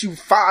 issue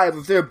 5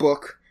 of their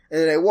book,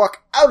 and then they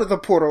walk out of the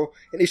portal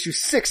in issue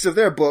 6 of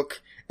their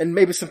book, and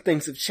maybe some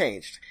things have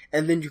changed.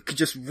 And then you could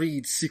just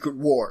read Secret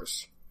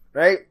Wars,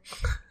 right?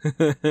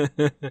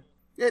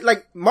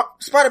 Like,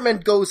 Spider-Man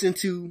goes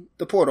into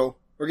the portal,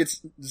 or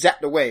gets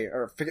zapped away,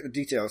 or forget the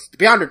details. The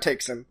Beyonder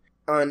takes him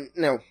on,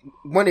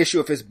 one issue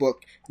of his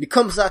book, and he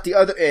comes out the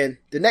other end,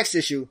 the next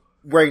issue,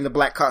 wearing the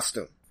black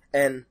costume.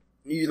 And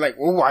you're like,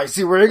 well, why is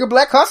he wearing a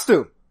black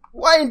costume?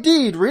 Why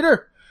indeed,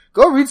 reader?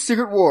 Go read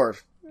Secret Wars.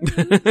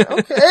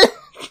 Okay.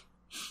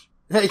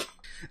 Like,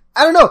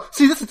 I don't know.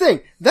 See, that's the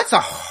thing. That's a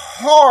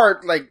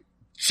hard, like,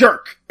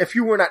 jerk if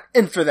you were not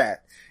in for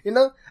that. You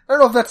know? I don't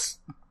know if that's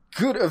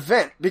good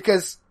event,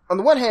 because on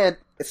the one hand,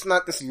 it's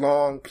not this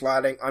long,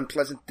 plodding,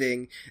 unpleasant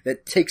thing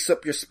that takes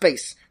up your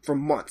space for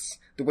months,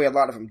 the way a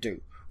lot of them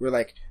do. We're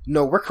like,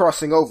 no, we're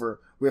crossing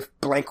over with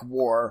blank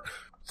war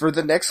for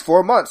the next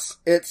 4 months.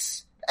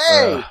 It's,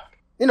 hey,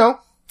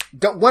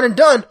 one and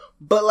done,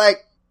 but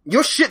like,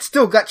 your shit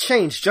still got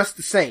changed just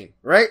the same,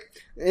 right?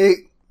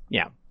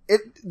 Yeah.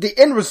 The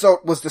end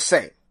result was the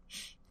same.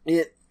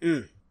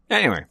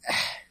 Anyway.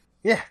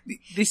 Yeah.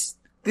 This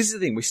is the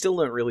thing. We still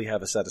don't really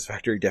have a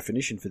satisfactory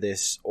definition for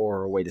this,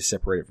 or a way to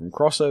separate it from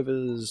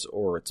crossovers,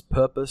 or its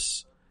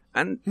purpose.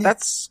 And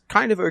that's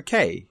kind of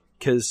okay,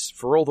 because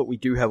for all that we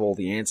do have all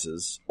the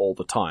answers all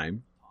the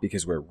time,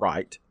 because we're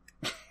right,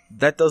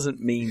 that doesn't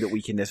mean that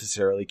we can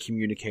necessarily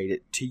communicate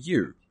it to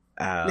you.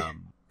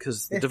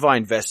 Because the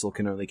divine vessel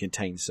can only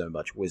contain so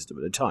much wisdom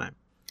at a time.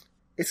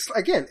 It's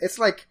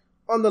like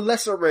on the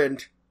lesser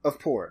end of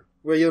porn,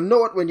 where you'll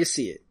know it when you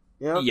see it.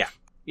 You know? Yeah,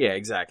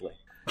 exactly.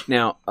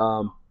 Now,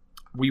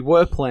 we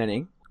were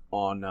planning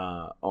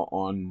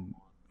on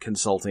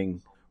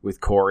consulting with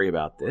Corey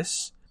about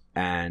this,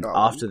 and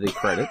after the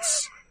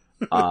credits,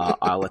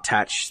 I'll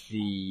attach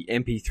the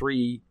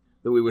MP3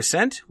 that we were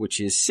sent, which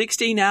is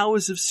 16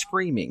 hours of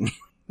screaming.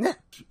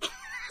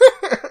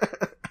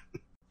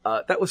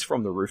 That was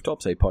from The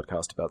Rooftops, a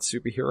podcast about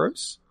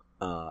superheroes.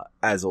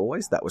 As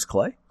always, that was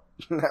Clay.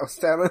 That was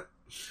Talon.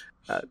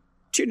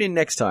 Tune in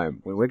next time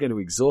when we're going to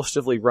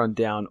exhaustively run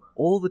down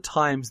all the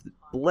times that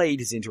Blade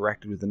has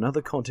interacted with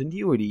another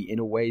continuity in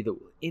a way that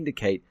will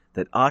indicate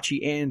that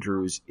Archie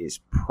Andrews is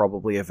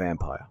probably a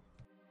vampire.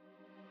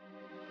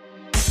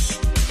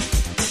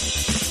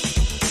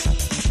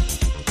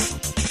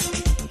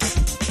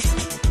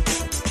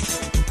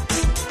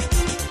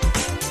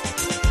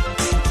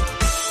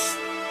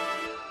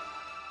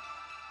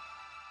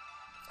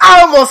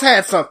 I almost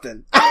had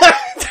something.